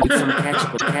with some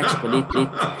ketchup on it,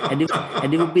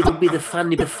 and it would be the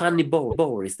funny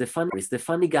Boris, the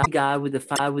funny guy with the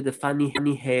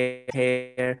funny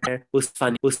hair, who's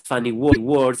funny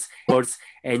words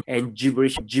and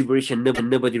gibberish, and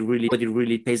nobody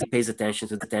really pays attention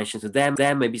to them.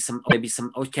 Maybe some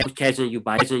occasion you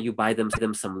buy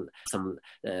them some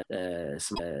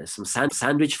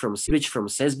sandwich from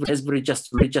Sainsbury just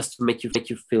to make you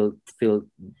feel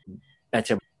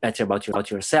better about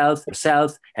yourself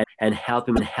and help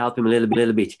him a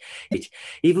little bit.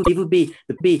 It would be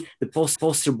the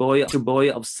poster boy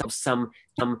of some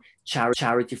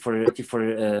charity for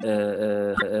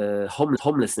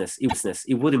homelessness.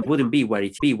 It wouldn't be where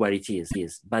it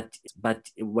is, but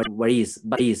where he is.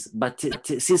 But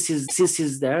since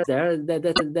he's there,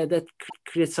 that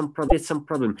creates some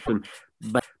problem.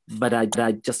 But I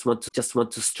just want to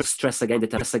stress again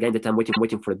that I'm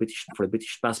waiting for a British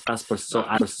passport. So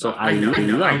I love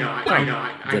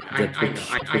the British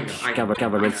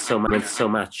government so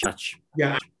much.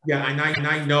 Yeah, and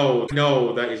I know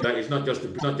that is not just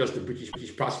the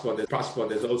British passport.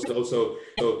 There's also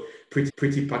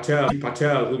Priti Patel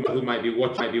who might be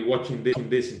watching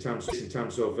this in terms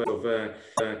of the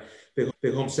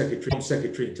Home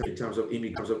Secretary in terms of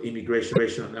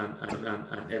immigration and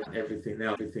everything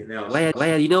else. Well,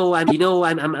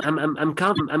 I'm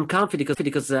confident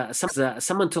because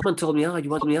someone told me, you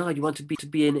want to be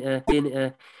in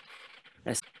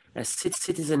a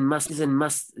citizen must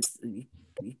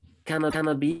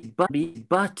cannot be, but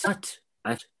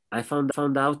I found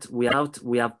out we have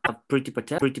Priti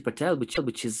Patel, which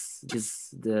is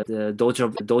the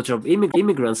daughter of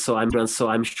immigrants. So I'm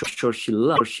sure she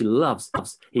loves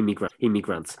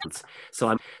immigrants.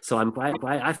 So I'm quite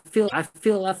I think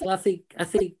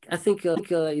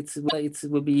it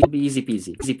will be easy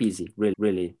peasy,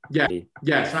 really. Yeah, really.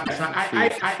 yes.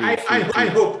 I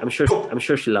hope. I'm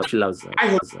sure she loves.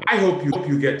 I hope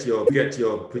you get your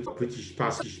British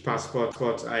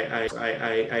passport.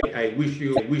 I wish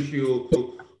you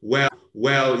well.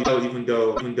 Even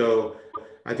though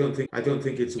I don't think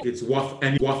it's worth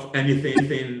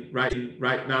anything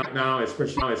right now,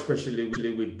 especially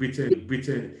with Britain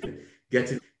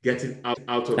getting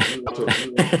out of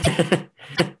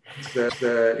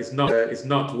it's not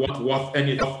worth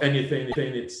anything.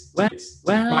 It's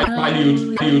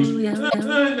valued.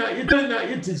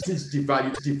 It's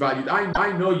devalued.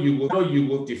 I know you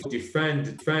will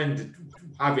defend having.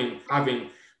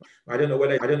 I don't know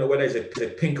whether it's a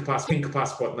pink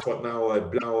passport now or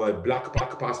a black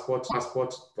passport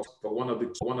for one of the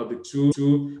two.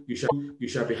 You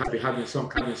shall be having some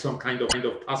kind of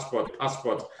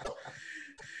passport.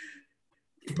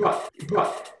 But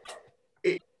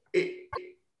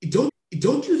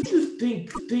don't you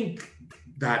think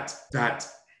that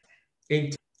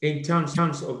in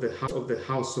terms of the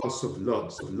House of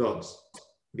Lords,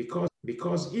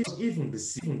 because even the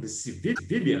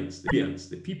civilians,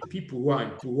 the people who are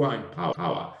in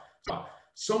power,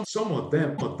 some of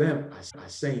them are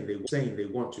saying they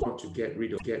want to get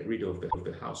rid of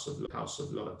the House of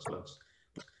Lords,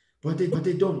 but they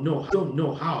don't know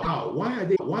how. Why are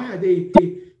they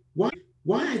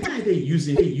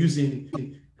using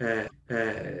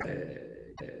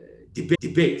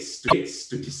debates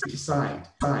to decide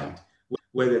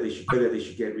whether they should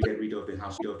get rid of the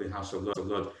House of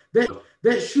Lords?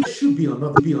 There should be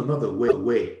another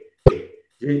way.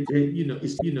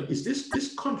 Is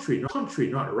this country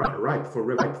not ripe for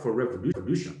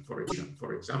revolution? For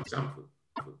example.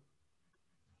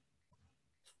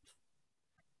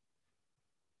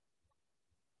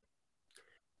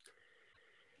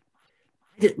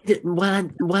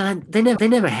 They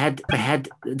never had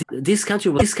this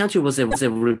country. This country was a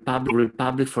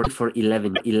republic for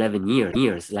 11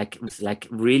 years. Like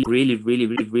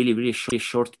really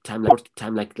short time. Like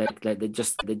they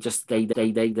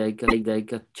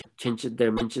got changed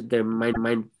their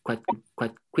mind quite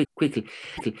quickly.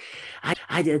 The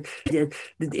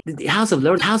House of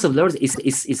Lords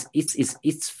is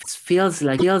it feels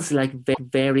like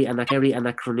very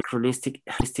anachronistic.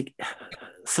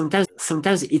 Sometimes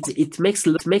it makes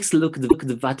look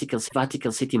the Vatican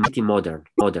City modern.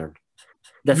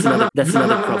 That's another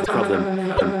problem.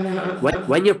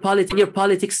 When your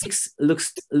politics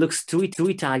looks too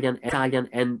Italian,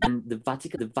 and the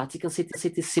Vatican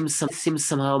City seems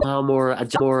somehow more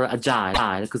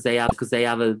agile because they have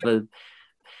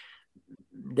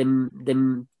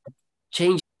them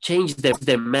change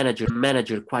their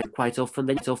manager quite often.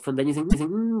 Then you think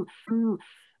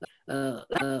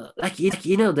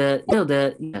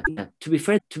to be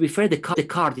fair, the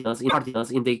cardinals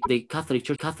in the Catholic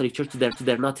Church,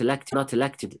 they're not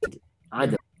elected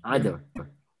either.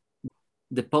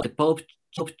 The Pope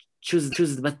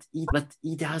chooses, but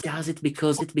he does it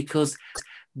because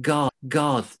God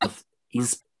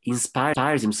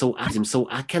inspires him. So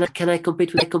can I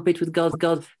compete with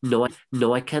God? No,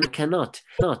 I cannot.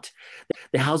 Not.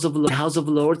 The House of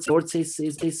Lords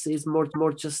is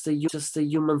more just a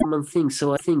human thing.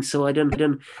 So I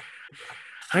don't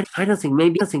think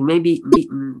maybe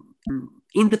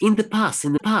in the past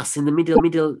in the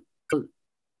middle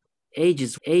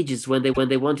ages when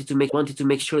they wanted to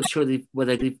make sure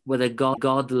that whether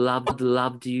God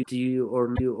loved you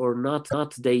or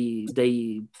not, they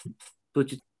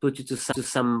put you to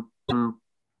some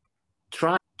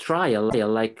trial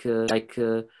like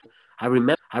I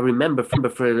remember if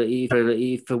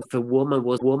a woman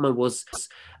was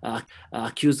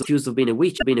accused of being a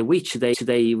witch,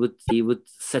 they would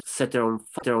set her on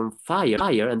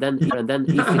fire, and then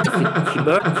if she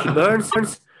burns,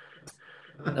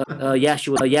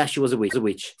 she was a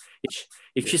witch.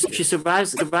 If she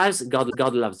survives,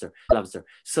 God loves her.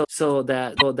 So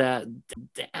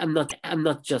I'm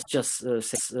not just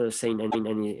saying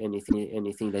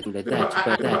anything like that.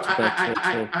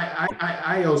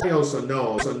 I also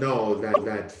know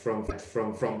that from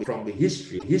the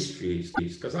histories,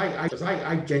 because I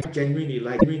genuinely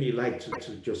like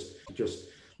to just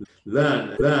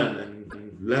learn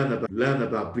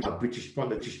about British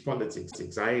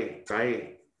politics.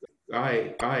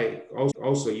 I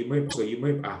also you may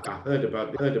I heard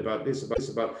about this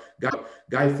about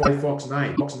Guy Fawkes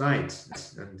Knight and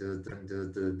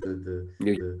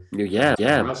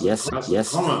yes.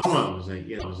 Commons,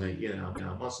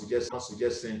 I'm not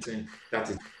suggesting that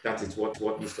is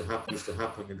what needs to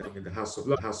happen in the House of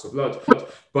Lords,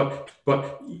 but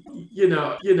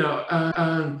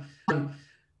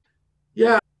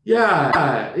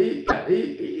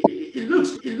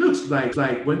it looks like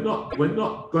we're not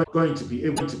going to be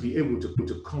able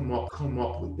to come up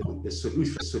with the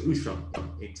solution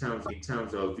in terms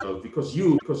of because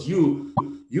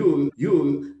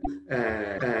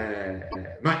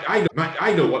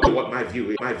I know what my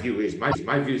view is.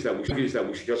 My view is that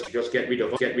we should just get rid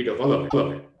of all of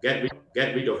it. Get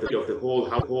rid of the whole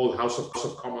House of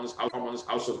Commons,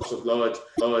 House of Lords.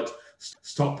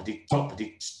 Stop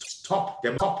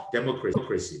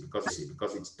democracy because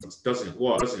it doesn't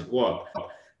work.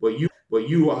 But you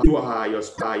are your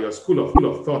school of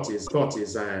thought is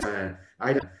either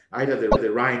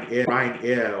the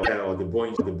Ryanair or the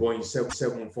Boeing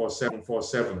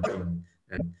 747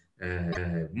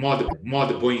 and more the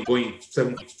Boeing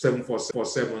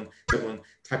 747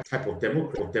 type of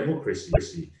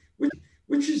democracy.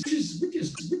 Which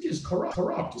is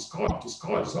corrupt. It's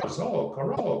all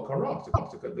corrupt.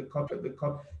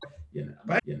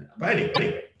 But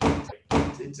anyway,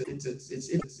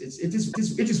 it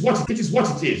is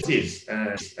what it is.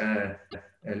 I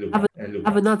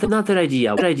have another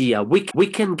idea. We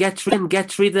can get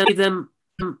rid of them.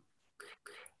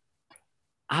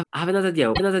 I have another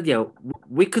idea.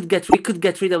 We could get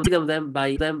rid of them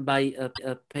by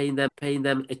paying them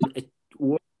a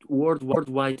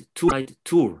worldwide tour,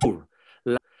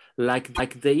 like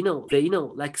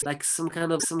like some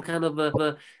kind of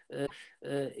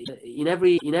in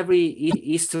every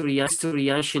history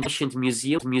ancient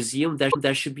museum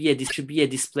there should be a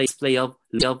display of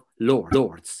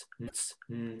lords.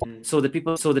 So the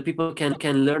people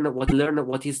can learn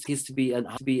what is to be and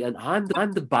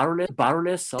I'm the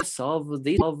baroness of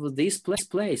this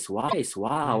place.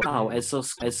 Wow. And so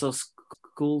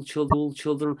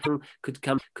children could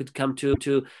come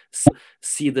to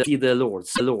see the Lord.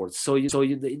 So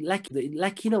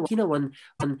when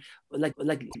like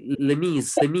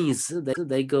Lemise,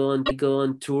 they go on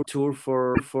tour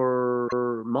for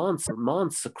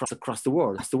months across the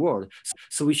world.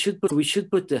 So we should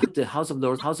put the House of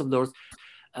Lords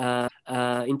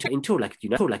into like the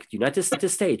United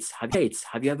States.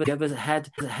 Have you ever had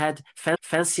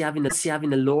fancy having a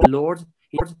Lord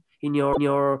in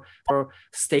your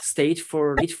state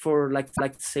for like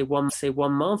say 1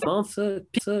 month?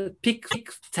 Pick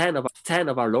 10 of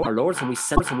our lords, and we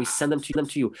send them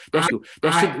to you. We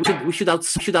should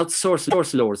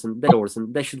outsource lords, and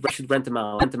they should rent them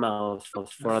out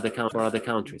for other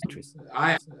countries.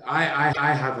 I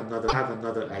have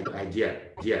another idea.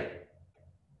 Yeah.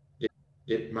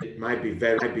 It might be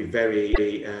very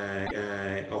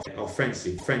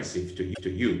offensive to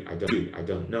you. I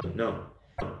don't know. No.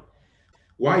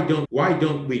 Why don't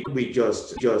we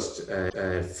just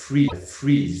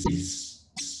freeze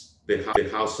the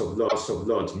House of Lords,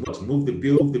 move the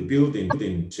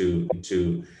building to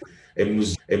a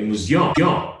museum,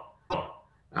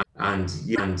 and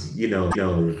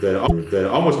the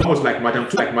almost like Madame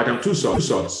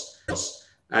Tussauds.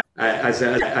 As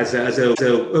a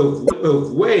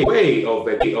way of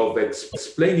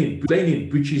explaining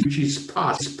British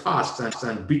past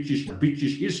and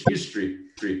British history.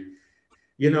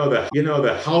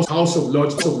 The House of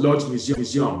Lords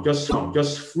Museum. Just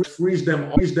freeze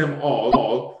them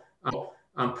all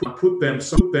and put them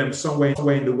somewhere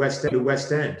in the West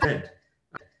End.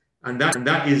 And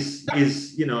that is the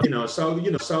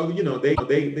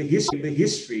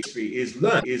history is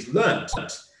learned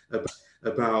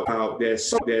about their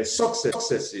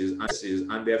successes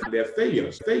and their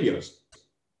failures.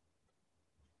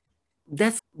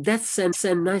 That's a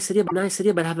nice idea, but I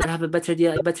have a better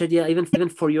idea even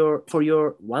for your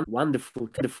wonderful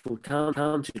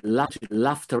country,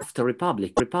 Laughter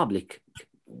Republic.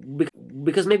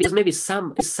 Because maybe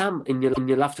some in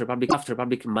your Laughter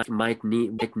Republic might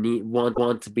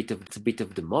want a bit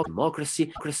of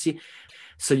democracy.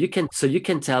 So you can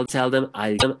tell them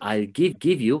I'll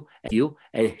give you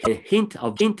a hint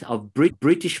of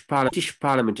British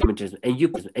parliamentarism, and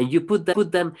you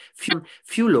put them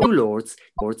few lords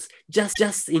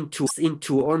just into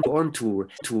on tour.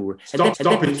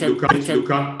 Stop it, Luca.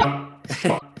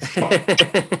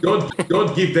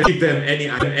 Don't give them any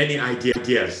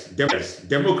ideas.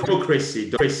 Democracy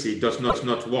does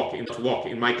not work in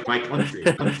my country.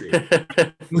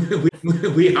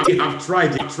 we have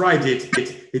tried it.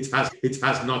 It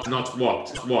has not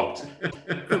worked.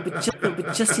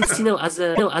 But just as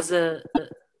a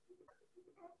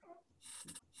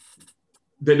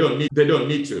they don't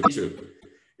need to.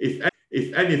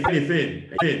 If anything,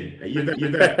 you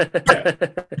there?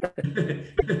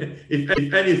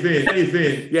 if anything,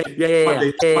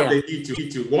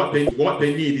 what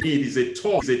they need is a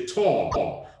tour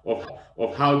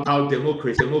of how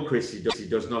democracy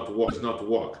does not work.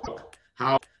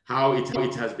 How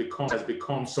it has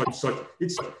become such.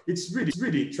 It's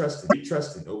really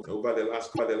interesting over the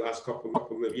last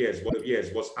couple of years.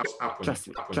 What's happened?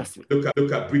 Trust me. Look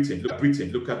at Britain. Look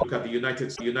at the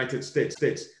United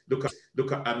States. Look at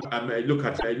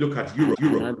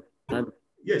Europe.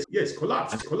 Yes,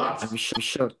 collapse. I'm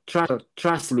sure.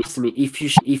 Trust me. If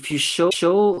you show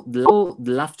the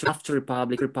Laughter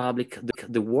Republic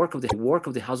the work of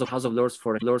the House of Lords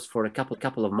for a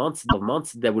couple of months,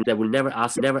 they will never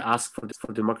ask for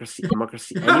democracy anymore. You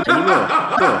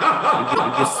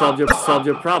just solve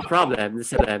your problem. They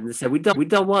say we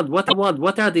don't want.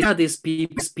 What are these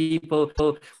people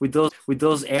with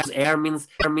those airmen?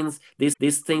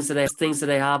 These things that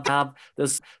I have.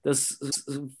 Those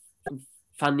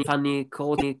funny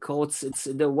quotes. It's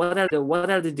what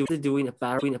are they doing? A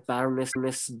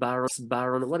baroness,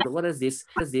 baron. What is this?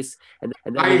 And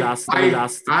then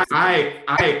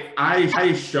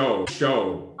I show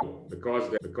because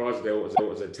there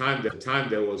was a time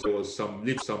there was some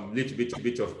little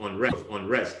bit of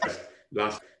unrest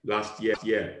last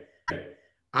year.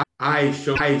 I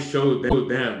showed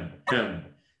them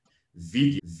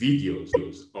videos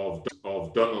of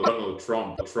Donald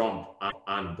Trump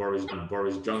and Boris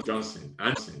Johnson,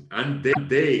 and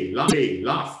they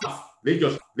laugh. They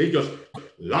just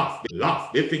laugh.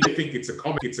 They think it's a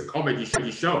comedy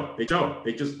show. They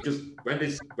just when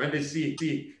they see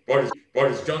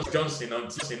Boris Johnson on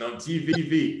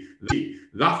TV,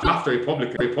 laugh. The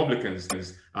Republicans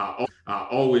are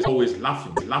always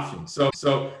laughing. So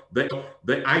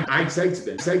I say to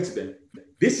them.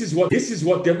 This is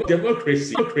what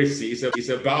democracy is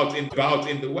about in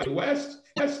the West.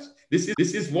 This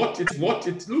is what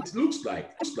it looks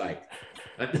like.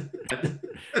 And,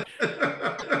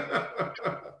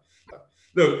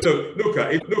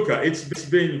 Luca, it's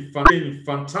been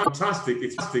fantastic.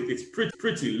 It's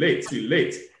pretty late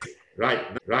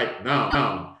right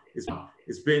now.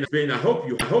 It's been. I hope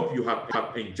you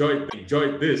have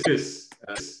enjoyed this.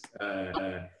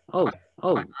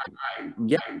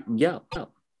 Yeah.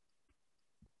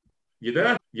 You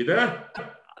there?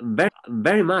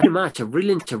 Very much. I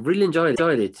really enjoyed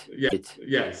it. Yeah.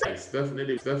 Yes,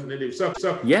 definitely.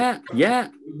 So Yeah.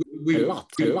 We a lot.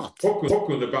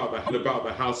 Talking about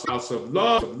the House of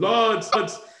Lords.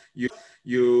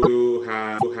 You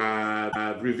have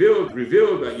revealed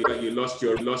that you lost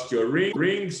your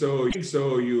ring. So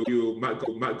you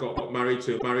got married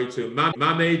to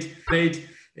mermaid.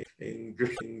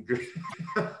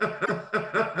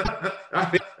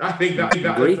 I think that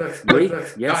Greek.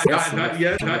 Yes.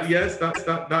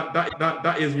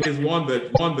 That is one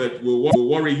that will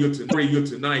worry you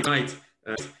tonight.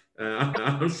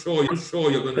 I'm sure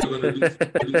you're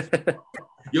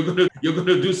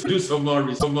gonna do some more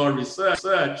research.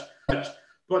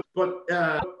 But on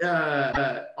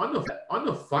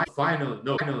a final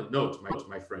note,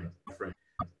 my friend,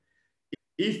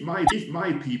 if my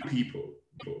people,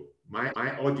 my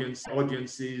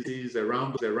audiences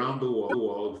around the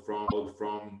world,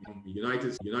 from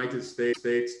United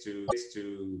States to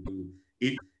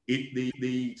Italy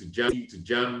to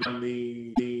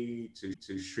Germany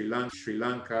to Sri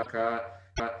Lanka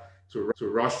to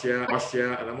Russia,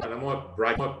 and I'm not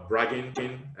bragging,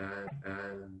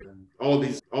 and all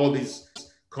these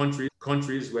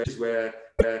countries where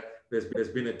there's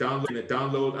been a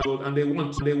download, and they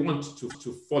want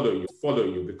to follow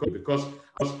you because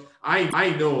I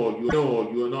know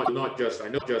you are not just. I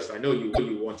know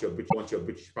you want your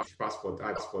British passport. But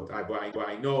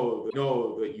I know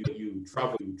that you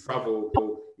travel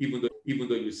even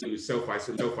though you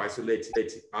self-isolate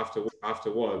afterwards.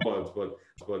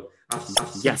 But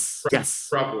yes.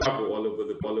 travel all over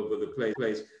the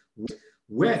place.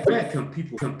 Where can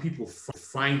people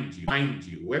find you?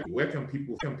 Where can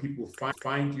people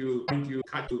find you?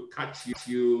 Catch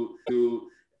you, to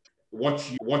watch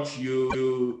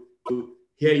you,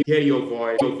 hear your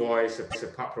voice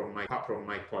apart from my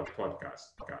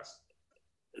podcast.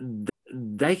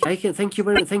 They can. Thank you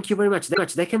very much.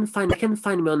 They can find me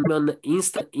on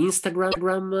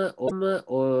Instagram,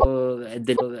 or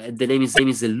the name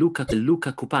is Luca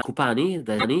Cupani.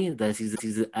 That is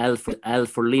L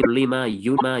for Lima,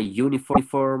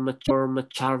 uniform,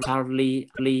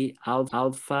 Charlie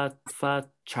Alpha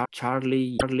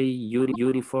Charlie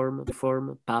uniform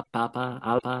Papa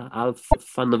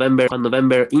Alpha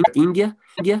November India.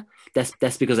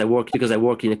 That's because I work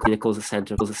in a call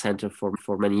center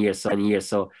for many years.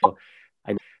 So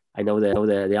I know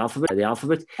the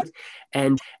alphabet,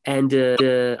 and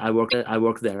I work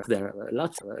there a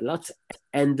lot,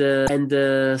 and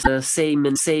same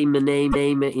name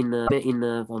in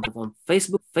on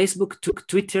Facebook,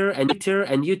 Twitter, and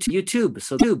YouTube.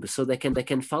 So they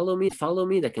can follow me.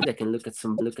 They can look at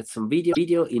some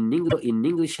video in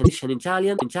English and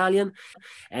Italian,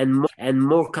 and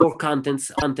more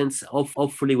contents.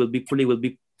 Hopefully will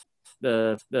be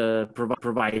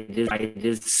provided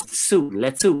soon.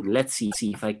 Let's see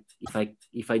if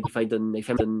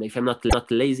I'm not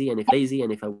lazy, and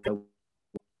if I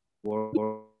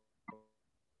work.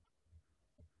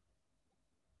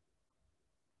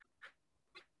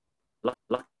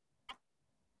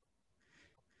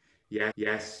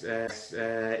 Yes.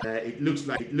 It looks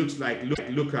like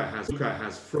Luca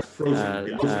has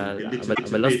frozen.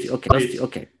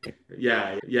 Okay.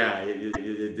 Yeah.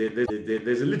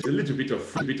 There's a little bit of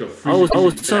freezing. Oh,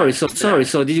 sorry.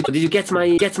 So did you get my?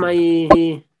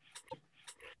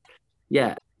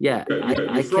 Yeah.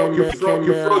 I can.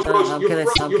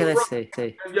 How can I say?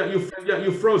 Yeah,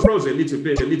 you froze a little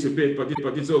bit, but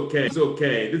it's okay. It's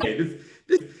okay.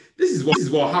 This is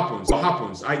what happens.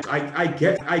 I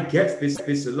get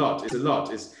this a lot. It's a lot.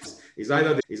 It's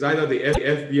either the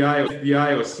FBI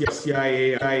or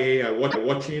CIA are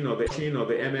watching, or the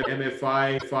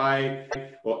MFI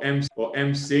or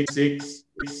M6,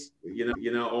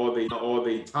 or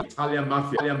the Italian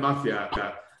mafia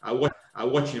are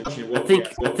watching. I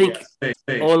think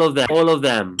all of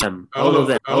them,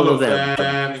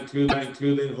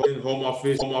 including Home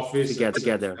Office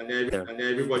together, and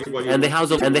everybody, and the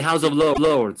House of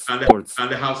Lords, and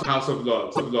the House of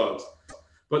Lords.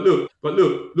 But look,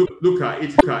 Luca,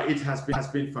 it has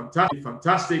been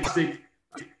fantastic.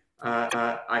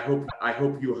 I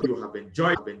hope you have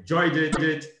enjoyed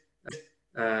it.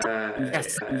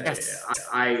 Yes, yes.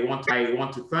 I want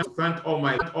to thank all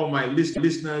my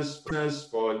listeners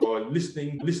for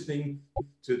listening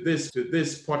to this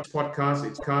podcast.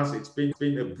 It's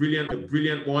been a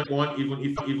brilliant one. Even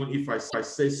if I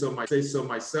say so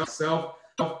myself.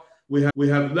 We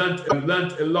have learned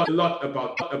a lot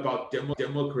about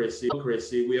democracy.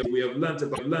 We have learned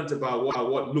about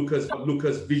what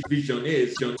Lucas' vision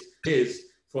is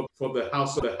for the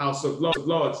House of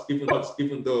Lords.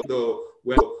 Even though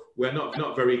we're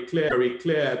not very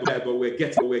clear, but we're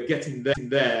getting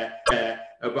there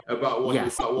about what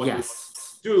Yes,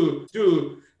 yes. do.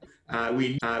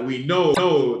 We know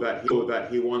that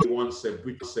he wants a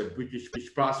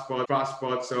British passport.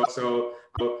 So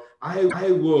I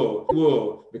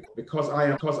will, because I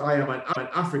am an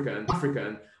African.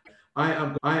 I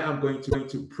am going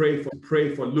to pray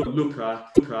for Luca.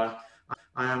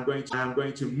 I am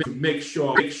going to make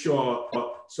sure.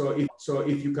 So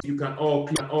if you can all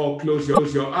close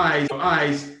your eyes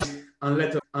and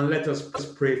let us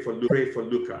pray for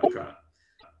Luca.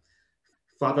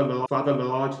 Father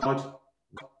Lord,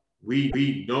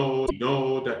 we know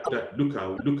that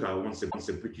Luca wants a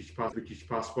British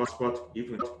passport,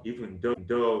 even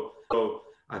though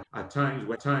at times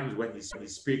when he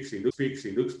speaks, he looks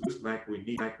like we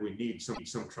need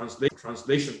some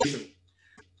translation.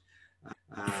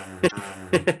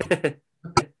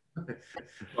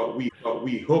 But we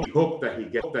hope that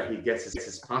he gets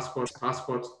his passport,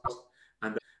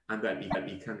 and that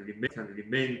he can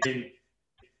remain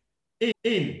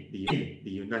in the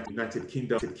United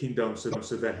Kingdom, so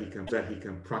that he can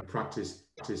practice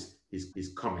his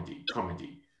comedy.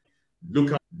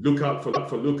 Look out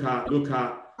for Luca.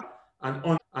 And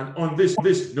on this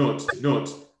note,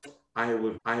 I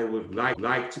would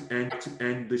like to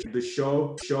end the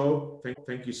show.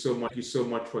 Thank you so much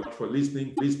for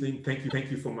listening. Thank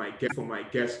you for my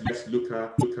guest. Yes,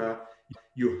 Luca.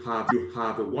 You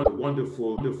have a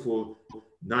wonderful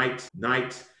night.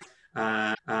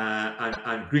 And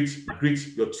greet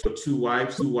your two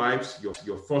wives,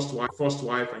 your first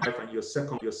wife, and your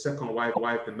second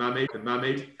wife, the mermaid,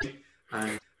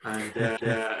 and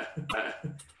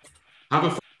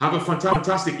have a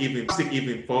fantastic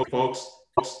evening, folks.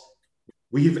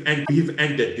 We've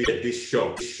ended this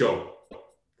show.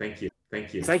 Thank you.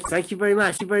 Thank you very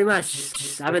much.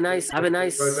 Have a nice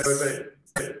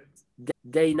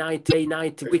day, night,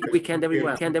 weekend,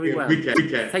 everyone.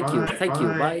 Weekend. Thank you.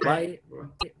 Bye.